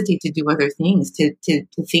capacity to do other things, to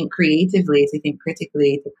think creatively, to think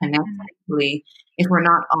critically, to connect critically, if we're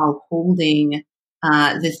not all holding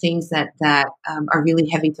the things that are really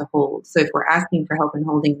heavy to hold. So if we're asking for help in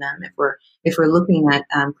holding them, if we're looking at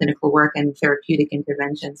clinical work and therapeutic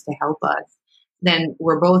interventions to help us, then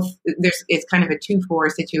we're both it's kind of a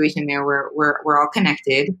 2-4 situation there where we're all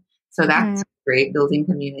connected. So that's great, building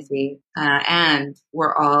community, and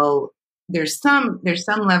we're all. There's some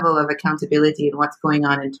level of accountability in what's going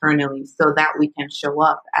on internally, so that we can show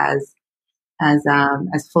up as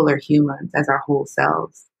fuller humans, as our whole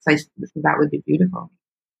selves. So that would be beautiful.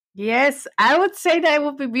 Yes, I would say that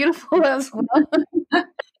would be beautiful as well.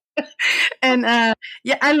 And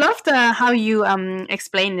I loved how you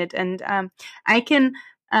explained it, and I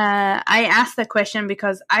asked the question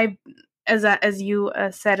because as you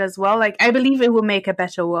said as well, like I believe it will make a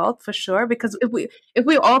better world for sure. Because if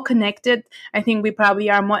we're all connected, I think we probably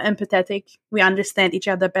are more empathetic. We understand each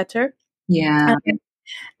other better. Yeah.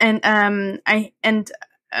 And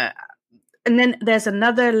then there's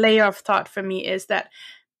another layer of thought for me is that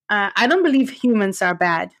I don't believe humans are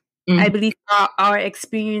bad. I believe our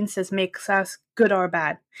experiences makes us good or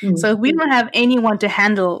bad. So if we don't have anyone to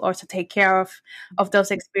handle or to take care of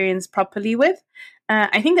those experiences properly with,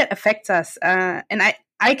 I think that affects us. And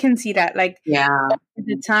I can see that, like, Yeah. at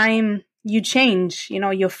the time you change,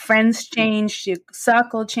 your friends change, your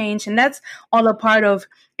circle change, and that's all a part of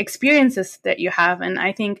experiences that you have. And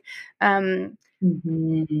I think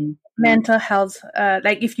Mm-hmm. mental health,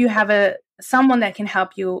 like if you have someone that can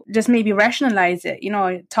help you just maybe rationalize it,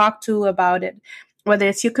 talk to about it, whether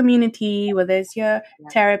it's your community, whether it's your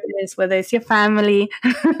therapist, whether it's your family.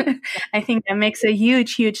 I think that makes a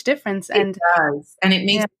huge difference. It does, and it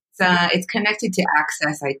makes it's connected to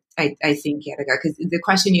access. I think, Yediga, because the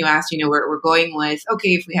question you asked, we're going with,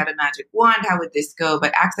 okay, if we had a magic wand, how would this go?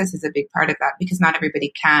 But access is a big part of that, because not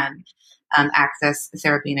everybody can access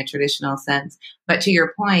therapy in a traditional sense. But to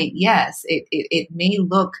your point, yes, it may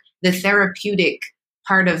look, the therapeutic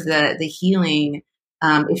part of the healing,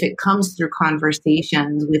 if it comes through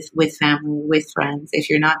conversations with family, with friends,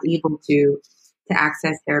 if you're not able to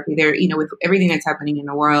access therapy, there, with everything that's happening in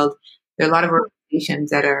the world, there are a lot of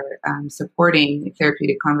organizations that are supporting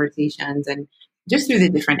therapeutic conversations, and just through the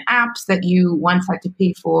different apps that you once had to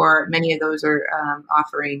pay for, many of those are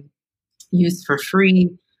offering use for free.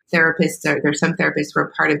 There's some therapists who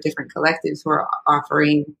are part of different collectives who are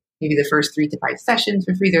offering maybe the first 3 to 5 sessions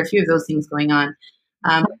for free. There are a few of those things going on.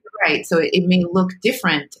 Right. So it may look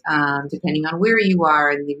different depending on where you are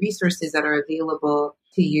and the resources that are available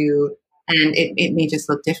to you. And it may just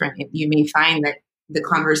look different. You may find that the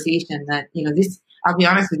conversation that, I'll be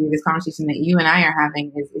honest with you, this conversation that you and I are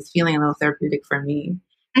having is feeling a little therapeutic for me.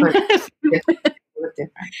 But it look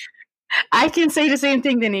different. I can say the same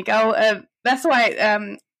thing, Denique. That's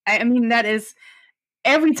why, I mean, that is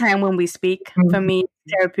every time when we speak, for me,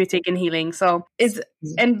 therapeutic and healing. So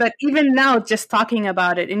but even now, just talking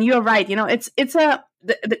about it, and you're right,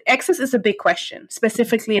 the access is a big question.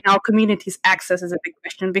 Specifically in our communities, access is a big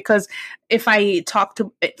question, because if I talk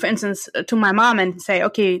to, for instance, to my mom and say,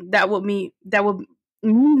 okay, that will be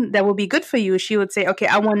good for you, she would say, okay,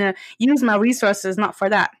 I want to use my resources not for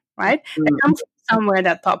that, right? It comes from somewhere,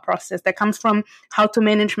 that thought process that comes from how to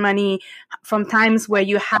manage money, from times where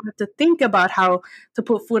you have to think about how to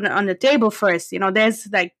put food on the table first. There's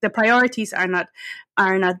like the priorities are not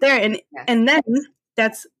there, and then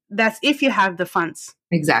that's if you have the funds,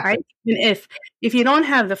 exactly, right? And if you don't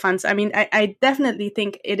have the funds, I mean, I definitely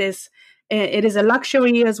think it is a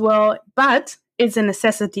luxury as well, but it's a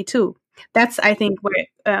necessity too. That's, I think,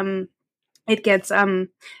 where it gets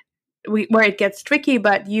where it gets tricky.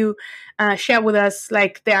 But you share with us,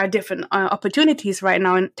 like, there are different opportunities right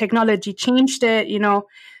now, and technology changed it.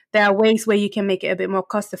 There are ways where you can make it a bit more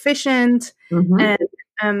cost efficient,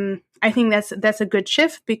 and I think that's a good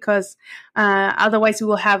shift, because otherwise we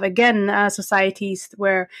will have, again, societies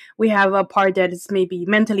where we have a part that is maybe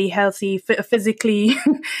mentally healthy, physically,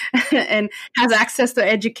 and has access to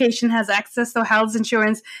education, has access to health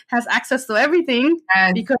insurance, has access to everything,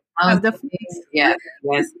 because of the yes.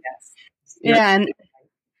 Yeah, and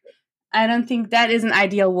I don't think that is an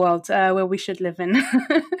ideal world where we should live in.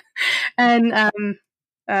 And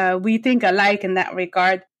we think alike in that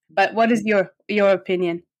regard. But what is your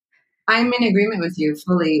opinion? I'm in agreement with you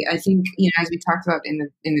fully. I think, as we talked about in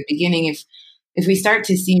the beginning, if we start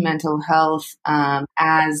to see mental health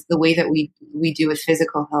as the way that we do with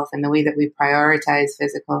physical health, and the way that we prioritize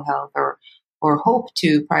physical health, or hope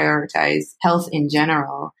to prioritize health in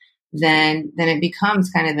general, then it becomes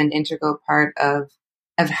kind of an integral part of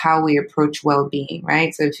how we approach well-being,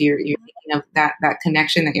 right? So if you're thinking of that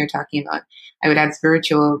connection that you're talking about, I would add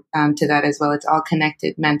spiritual to that as well. It's all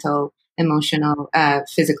connected: mental, emotional,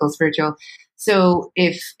 physical, spiritual. So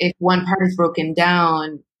if one part is broken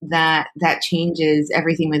down, that changes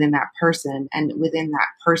everything within that person, and within that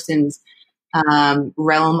person's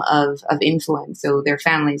realm of influence. So their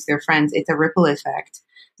families, their friends, it's a ripple effect.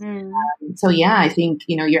 So yeah, I think,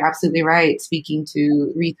 you're absolutely right. Speaking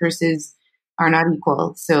to resources are not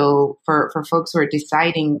equal. So for folks who are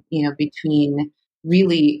deciding, between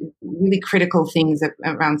really, really critical things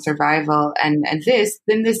around survival and this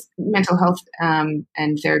mental health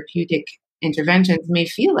and therapeutic interventions may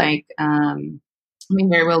feel like, may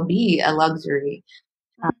very well be a luxury.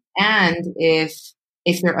 And if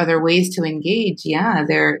there are other ways to engage,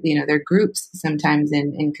 there are groups sometimes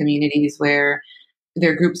in communities where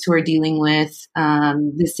there are groups who are dealing with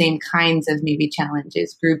the same kinds of maybe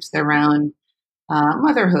challenges, groups around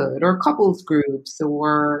motherhood, or couples groups,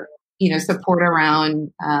 or support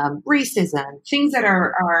around racism, things that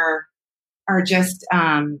are just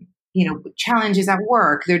challenges at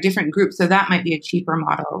work. There are different groups, so that might be a cheaper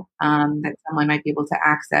model that someone might be able to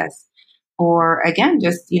access. Or again,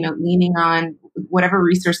 just leaning on whatever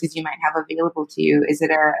resources you might have available to you. Is it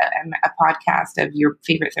a podcast of your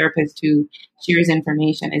favorite therapist who shares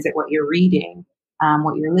information? Is it what you're reading?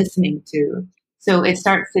 what you're listening to. So it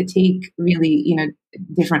starts to take really,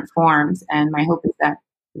 different forms. And my hope is that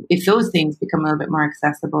if those things become a little bit more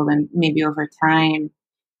accessible, then maybe over time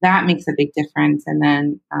that makes a big difference. And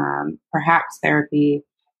then perhaps therapy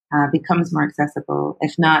becomes more accessible.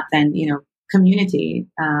 If not, then, community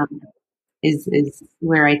is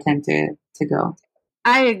where I tend to go.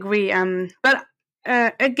 I agree. But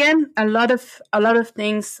again, a lot of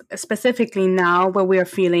things, specifically now where we are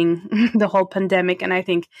feeling the whole pandemic, and I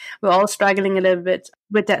think we're all struggling a little bit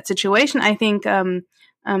with that situation. I think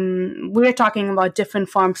we're talking about different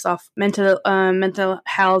forms of mental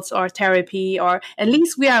health or therapy, or at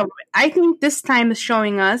least we are. I think this time is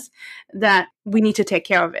showing us that we need to take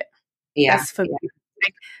care of it. Yeah. That's for me.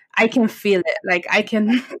 Like, I can feel it. Like I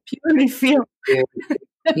can purely feel. Yeah.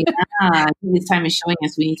 I think this time is showing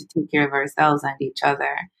us we need to take care of ourselves and each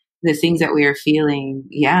other. The things that we are feeling,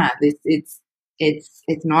 it's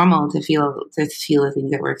normal to feel the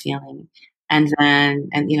things that we're feeling, and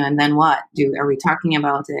then what? Are we talking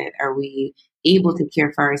about it? Are we able to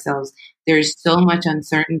care for ourselves? There's so much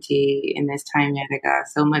uncertainty in this time, Yadiga.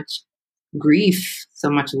 So much grief, so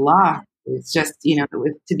much loss. It's just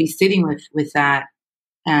to be sitting with that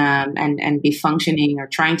and be functioning or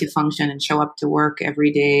trying to function and show up to work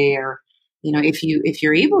every day, or if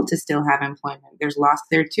you're able to still have employment, there's loss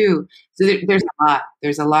there too. So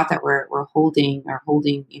there's a lot that we're holding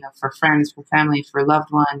for friends, for family, for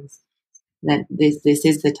loved ones, that this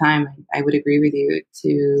is the time. I would agree with you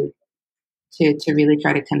to really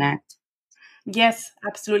try to connect. Yes,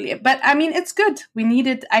 absolutely. But I mean, it's good. We need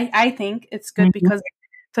it. I think it's good because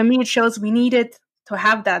for me, it shows we needed to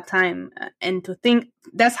have that time and to think.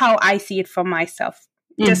 That's how I see it for myself,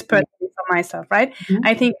 just personally for myself, right?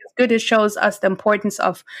 I think it's good. It shows us the importance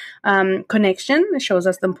of connection. It shows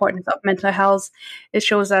us the importance of mental health. It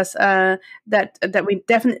shows us that we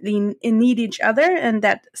definitely need each other, and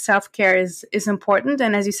that self-care is important.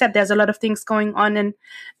 And as you said, there's a lot of things going on,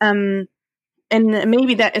 and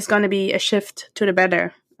maybe that is going to be a shift to the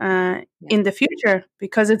better in the future,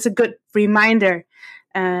 because it's a good reminder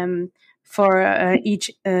for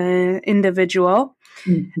each individual.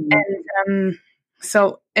 And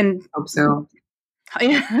Hope so.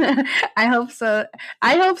 I hope so.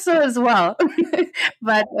 I hope so as well.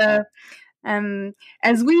 But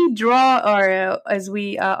as we draw, or as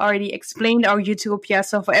we already explained our utopia,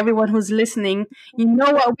 so for everyone who's listening, you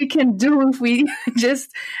know what we can do if we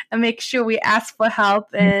just make sure we ask for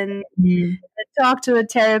help and talk to a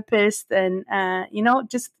therapist, and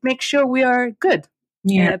just make sure we are good.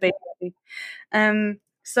 Basically.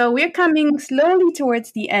 So we're coming slowly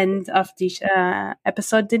towards the end of this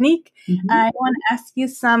episode, Denique. I want to ask you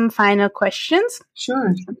some final questions.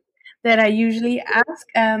 Sure. That I usually ask.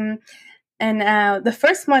 And the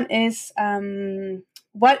first one is,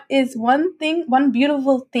 what is one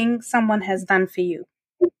beautiful thing someone has done for you?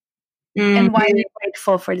 And why are you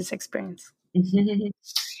grateful for this experience?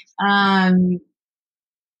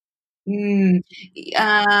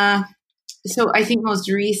 So I think most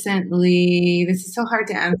recently, this is so hard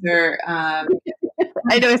to answer. I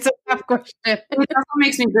know it's a tough question. It also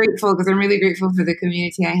makes me grateful because I'm really grateful for the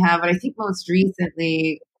community I have. But I think most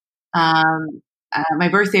recently, my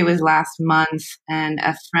birthday was last month, and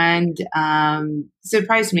a friend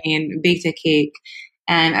surprised me and baked a cake.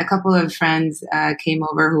 And a couple of friends came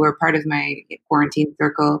over who were part of my quarantine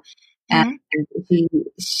circle. And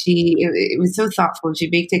it was so thoughtful. She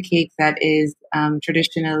baked a cake that is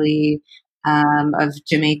traditionally of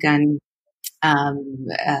Jamaican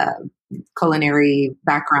culinary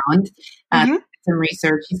background. Some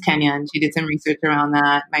research. She's Kenyan. She did some research around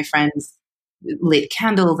that. My friends lit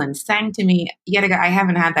candles and sang to me. Yet I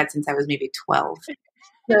haven't had that since I was maybe 12.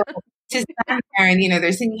 So to stand there and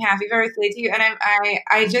they're singing "Happy Birthday" to you, and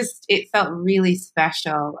I just, it felt really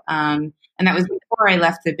special. And that was before I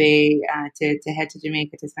left the Bay to head to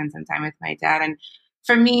Jamaica to spend some time with my dad. And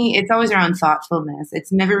for me, it's always around thoughtfulness.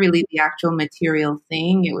 It's never really the actual material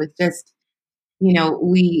thing. It was just,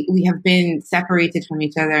 we have been separated from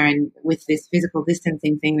each other, and with this physical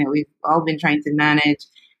distancing thing that we've all been trying to manage.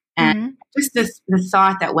 And just the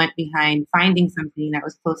thought that went behind finding something that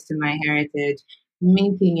was close to my heritage,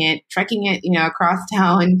 making it, trekking it, across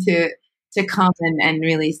town to come and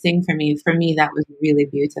really sing for me. For me, that was really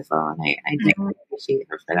beautiful. And I definitely appreciate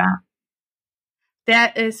her for that.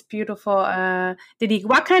 That is beautiful. Denique,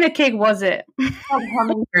 what kind of cake was it?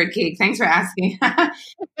 Hummingbird cake. Thanks for asking.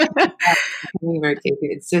 Hummingbird cake.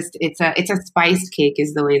 It's a spiced cake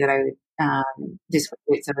is the way that I would describe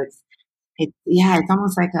it. So it's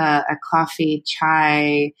almost like a coffee,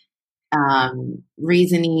 chai,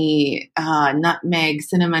 raisiny, nutmeg,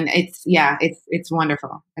 cinnamon. It's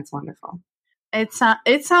wonderful. It's wonderful.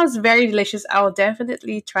 it sounds very delicious. I'll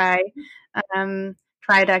definitely try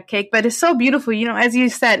that cake. But it's so beautiful, as you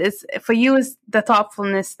said, it's for you is the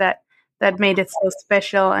thoughtfulness that made it so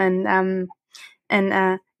special, and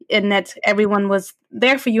and that everyone was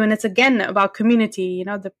there for you, and it's again about community,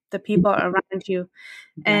 the people around you,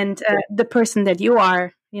 and the person that you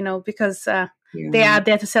are, because they are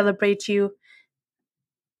there to celebrate you.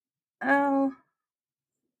 Oh,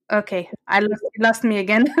 okay. I lost me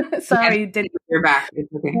again. Sorry, did You're back.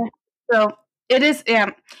 It's okay. so it is.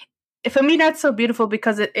 Yeah, for me that's so beautiful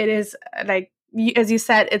because it is like as you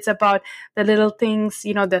said, it's about the little things,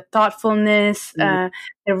 the thoughtfulness, the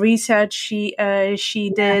research she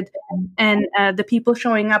did, and the people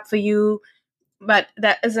showing up for you. But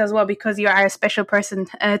that is as well because you are a special person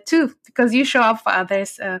too, because you show up for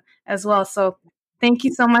others as well. So thank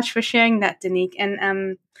you so much for sharing that, Denique.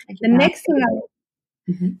 And the next thing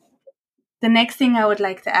the next thing I would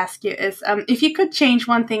like to ask you is, if you could change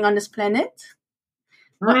one thing on this planet,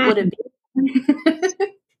 what would it be?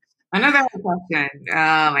 Another question.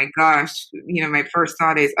 Oh my gosh. My first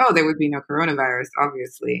thought is, there would be no coronavirus,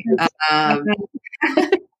 obviously. And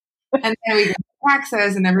then we get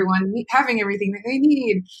access and everyone having everything that they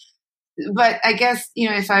need. But I guess,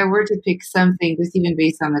 if I were to pick something, just even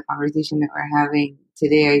based on the conversation that we're having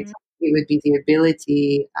today, it would be the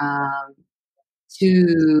ability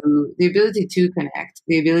to connect,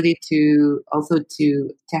 the ability to also to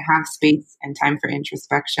have space and time for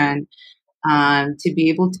introspection, to be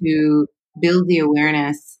able to build the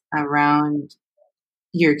awareness around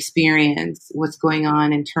your experience, what's going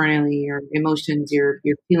on internally, your emotions, your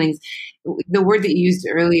feelings. The word that you used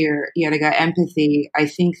earlier, Yadiga, empathy, I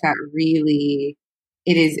think that really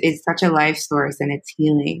it's such a life source and it's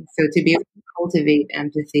healing. So to be able to cultivate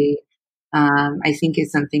empathy, I think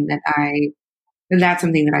is something that's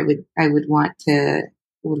something that I would want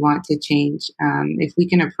to change. If we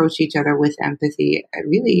can approach each other with empathy,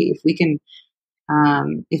 really, if we can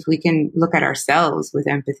look at ourselves with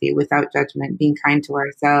empathy, without judgment, being kind to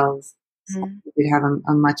ourselves, we'd have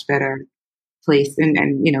a much better place. And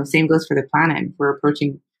same goes for the planet. If we're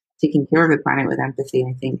approaching taking care of the planet with empathy,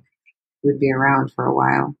 I think we'd be around for a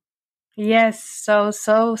while. Yes, so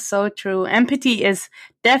true. Empathy is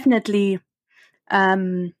definitely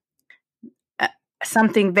um,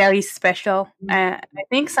 something very special. I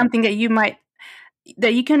think something that you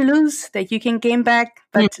can lose, that you can gain back,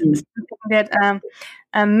 but something that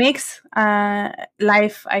makes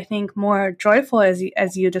life, I think, more joyful, as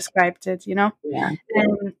you described it. Yeah.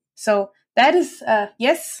 And so that is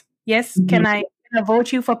yes. Can I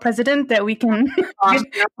vote you for president, that we can get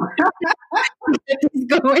this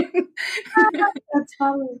going? That's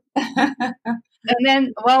funny. And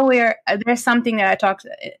then while there's something that I talked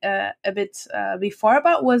a bit before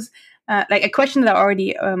about was like a question that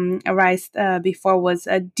already arose before was,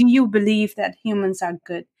 do you believe that humans are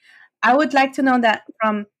good? I would like to know that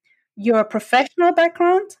from your professional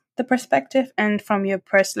background, the perspective, and from your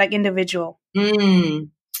individual.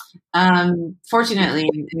 Fortunately,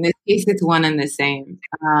 in this case, it's one and the same.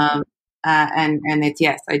 And it's,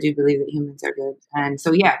 yes, I do believe that humans are good. And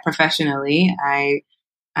so, yeah, professionally, I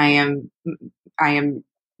am,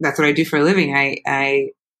 that's what I do for a living. I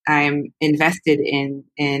am invested in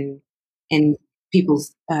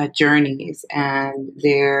people's journeys and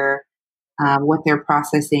their, what they're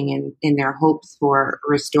processing in their hopes for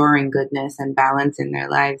restoring goodness and balance in their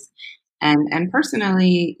lives. And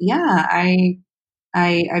personally, yeah, I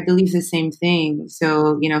believe the same thing.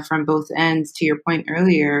 So, from both ends, to your point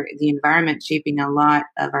earlier, the environment shaping a lot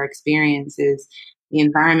of our experiences, the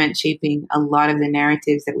environment shaping a lot of the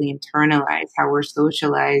narratives that we internalize, how we're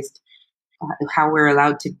socialized, how we're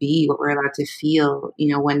allowed to be, what we're allowed to feel.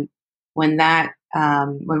 When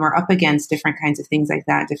we're up against different kinds of things like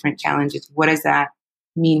that, different challenges, what does that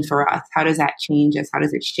mean for us? How does that change us? How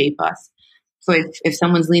does it shape us? So if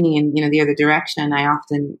someone's leaning in, the other direction, I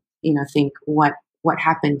often, think what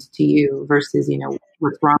happened to you versus,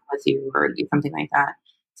 what's wrong with you or something like that.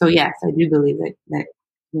 So yes, I do believe that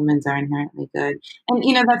humans are inherently good.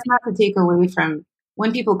 And, that's not to take away from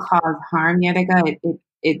when people cause harm, Yadiga,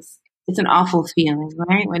 it's an awful feeling,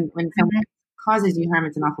 right? When someone causes you harm,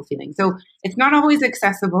 it's an awful feeling. So it's not always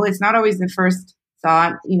accessible. It's not always the first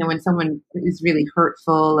thought, when someone is really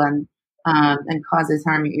hurtful and causes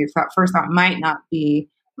harm, your first thought might not be,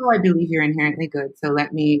 I believe you're inherently good. So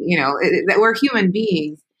let me, that we're human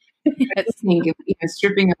beings. I think,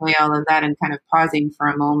 stripping away all of that and kind of pausing for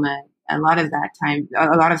a moment, a lot of that time,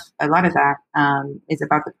 a lot of that is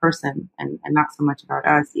about the person and not so much about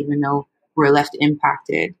us, even though we're left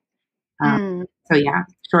impacted. So yeah,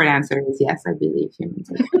 short answer is yes, I believe humans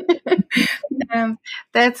are.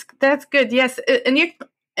 That's good. Yes, I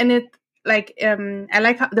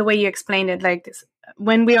like the way you explained it. Like this,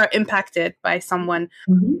 when we are impacted by someone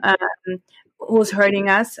who's hurting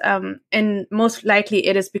us, and most likely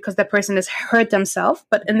it is because the person has hurt themselves.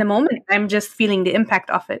 But in the moment, I'm just feeling the impact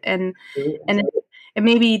of it, and it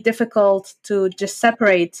may be difficult to just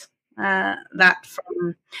separate that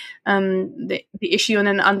from the issue. And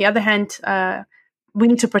then on the other hand, we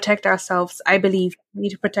need to protect ourselves. I believe you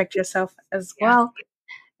need to protect yourself as well.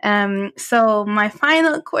 So my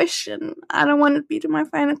final question, I don't want it to be to my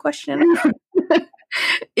final question,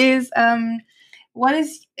 is what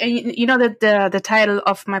is, you know, that the title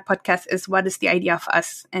of my podcast is "What is the idea of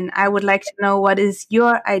us?" And I would like to know, what is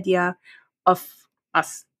your idea of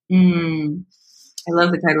us? I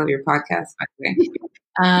love the title of your podcast, by the way.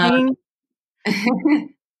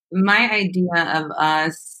 My idea of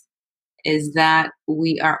us is that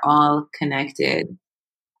we are all connected.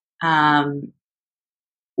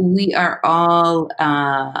 We are all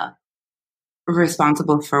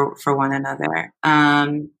responsible for one another.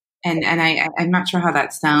 And I'm not sure how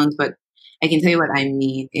that sounds, but I can tell you what I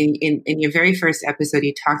mean. In your very first episode,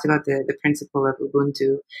 you talked about the principle of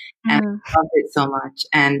Ubuntu, and I loved it so much.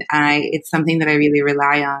 And it's something that I really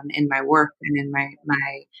rely on in my work and in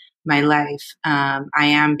my life. I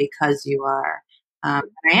am because you are. I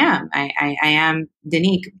am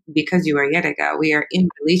Denique because you are Yediga. We are in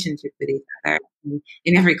relationship with each other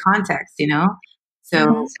in every context, you know? So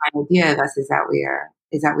my idea of us is that we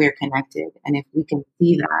are connected. And if we can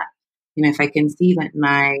see that, you know, if I can see that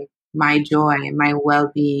my joy and my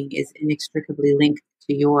well-being is inextricably linked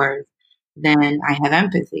to yours, then I have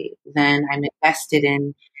empathy. Then I'm invested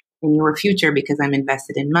in your future because I'm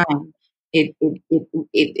invested in mine. It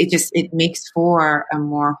makes for a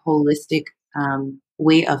more holistic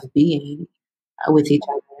way of being with each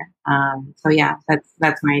other. So yeah,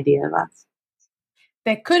 that's my idea of us.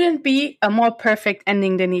 There couldn't be a more perfect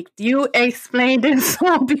ending, Denique. You explained it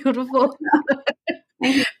so beautiful.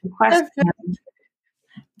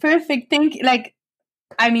 Perfect. Thank you. Like,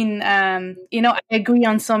 I mean, you know, I agree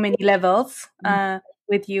on so many levels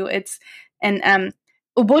with you.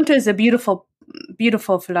 Ubuntu is a beautiful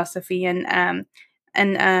philosophy, and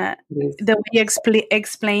the way you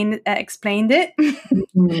explained it,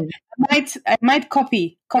 I might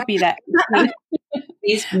copy that.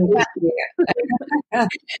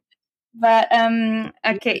 But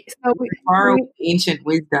okay, so our ancient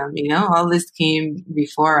wisdom, you know, all this came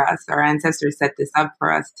before us. Our ancestors set this up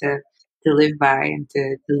for us to live by and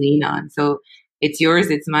to lean on. So it's yours,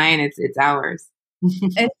 it's mine, it's ours.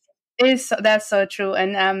 It is. That's so true.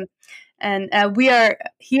 And we are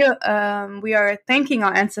here. We are thanking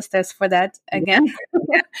our ancestors for that again,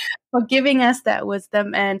 for giving us that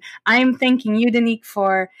wisdom. And I'm thanking you, Denique,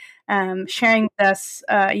 for sharing with us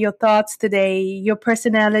your thoughts today, your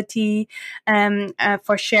personality,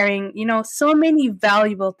 for sharing, you know, so many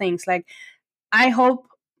valuable things. Like, I hope,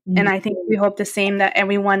 and I think we hope the same, that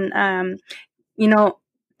everyone, you know,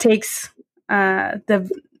 takes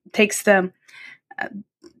the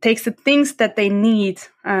things that they need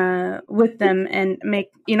with them, and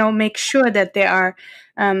make sure that they are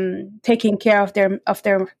taking care of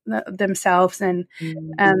themselves, and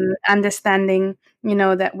understanding, you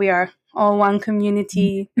know, that we are all one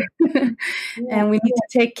community, and we need to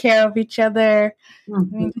take care of each other. We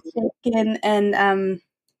need to check in, and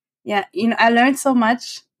yeah, you know, I learned so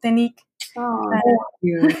much, Denique. Oh, thank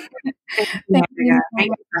you. Thank you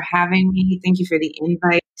for having me. Thank you for the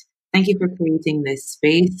invite. Thank you for creating this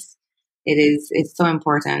space. It's so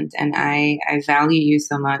important, and I value you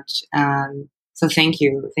so much. So thank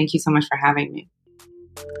you. Thank you so much for having me.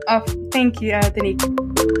 Oh, thank you, Denique.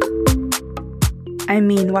 I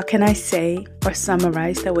mean, what can I say or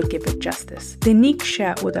summarize that would give it justice? Denique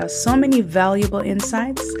shared with us so many valuable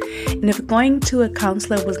insights, and if going to a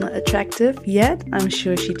counselor was not attractive yet, I'm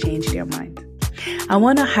sure she changed your mind. I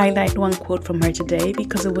want to highlight one quote from her today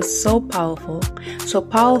because it was so powerful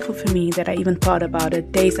for me that I even thought about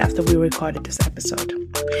it days after we recorded this episode,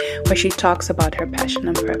 where she talks about her passion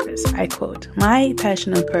and purpose. I quote, "My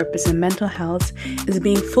passion and purpose in mental health is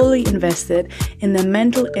being fully invested in the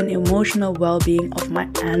mental and emotional well-being of my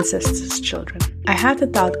ancestors' children." I had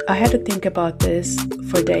to think about this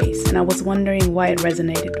for days, and I was wondering why it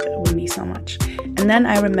resonated with me so much. And then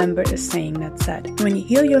I remembered a saying that said, when you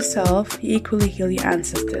heal yourself, you equally heal your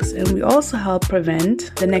ancestors. And we also help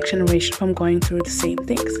prevent the next generation from going through the same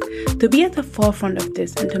things. To be at the forefront of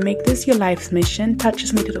this and to make this your life's mission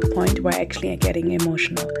touches me to the point where I actually am getting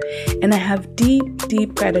emotional. And I have deep,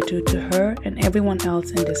 deep gratitude to her and everyone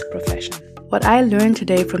else in this profession. What I learned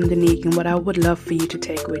today from Denique and what I would love for you to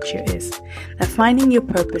take with you is that finding your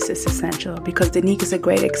purpose is essential, because Denique is a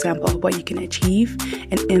great example of what you can achieve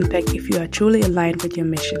and impact if you are truly aligned with your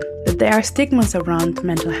mission. That there are stigmas around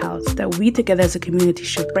mental health that we together as a community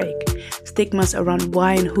should break. Stigmas around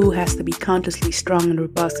why and who has to be countlessly strong and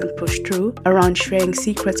robust and push through, around sharing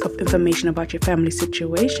secrets of information about your family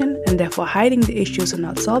situation and therefore hiding the issues and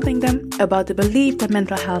not solving them, about the belief that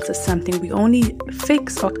mental health is something we only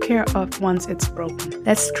fix or care of once it's broken.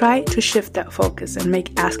 Let's try to shift that focus and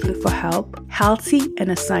make asking for help healthy and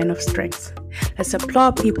a sign of strength. Let's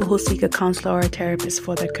applaud people who seek a counselor or a therapist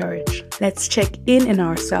for their courage. Let's check in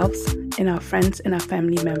ourselves, in our friends, and our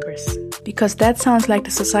family members. Because that sounds like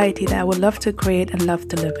the society that I would love to create and love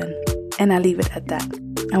to live in. And I'll leave it at that.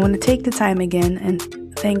 I want to take the time again and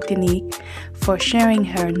thank Denique for sharing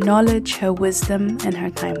her knowledge, her wisdom, and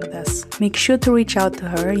her time with us. Make sure to reach out to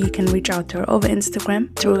her. You can reach out to her over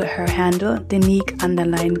Instagram through her handle,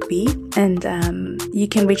 Denique_B. And you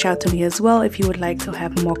can reach out to me as well if you would like to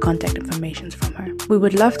have more contact information from her. We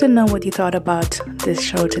would love to know what you thought about this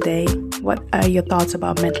show today. What are your thoughts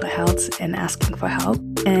about mental health and asking for help?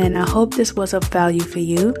 And I hope this was of value for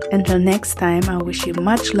you. Until next time, I wish you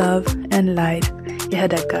much love and light.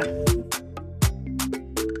 Yehadaka.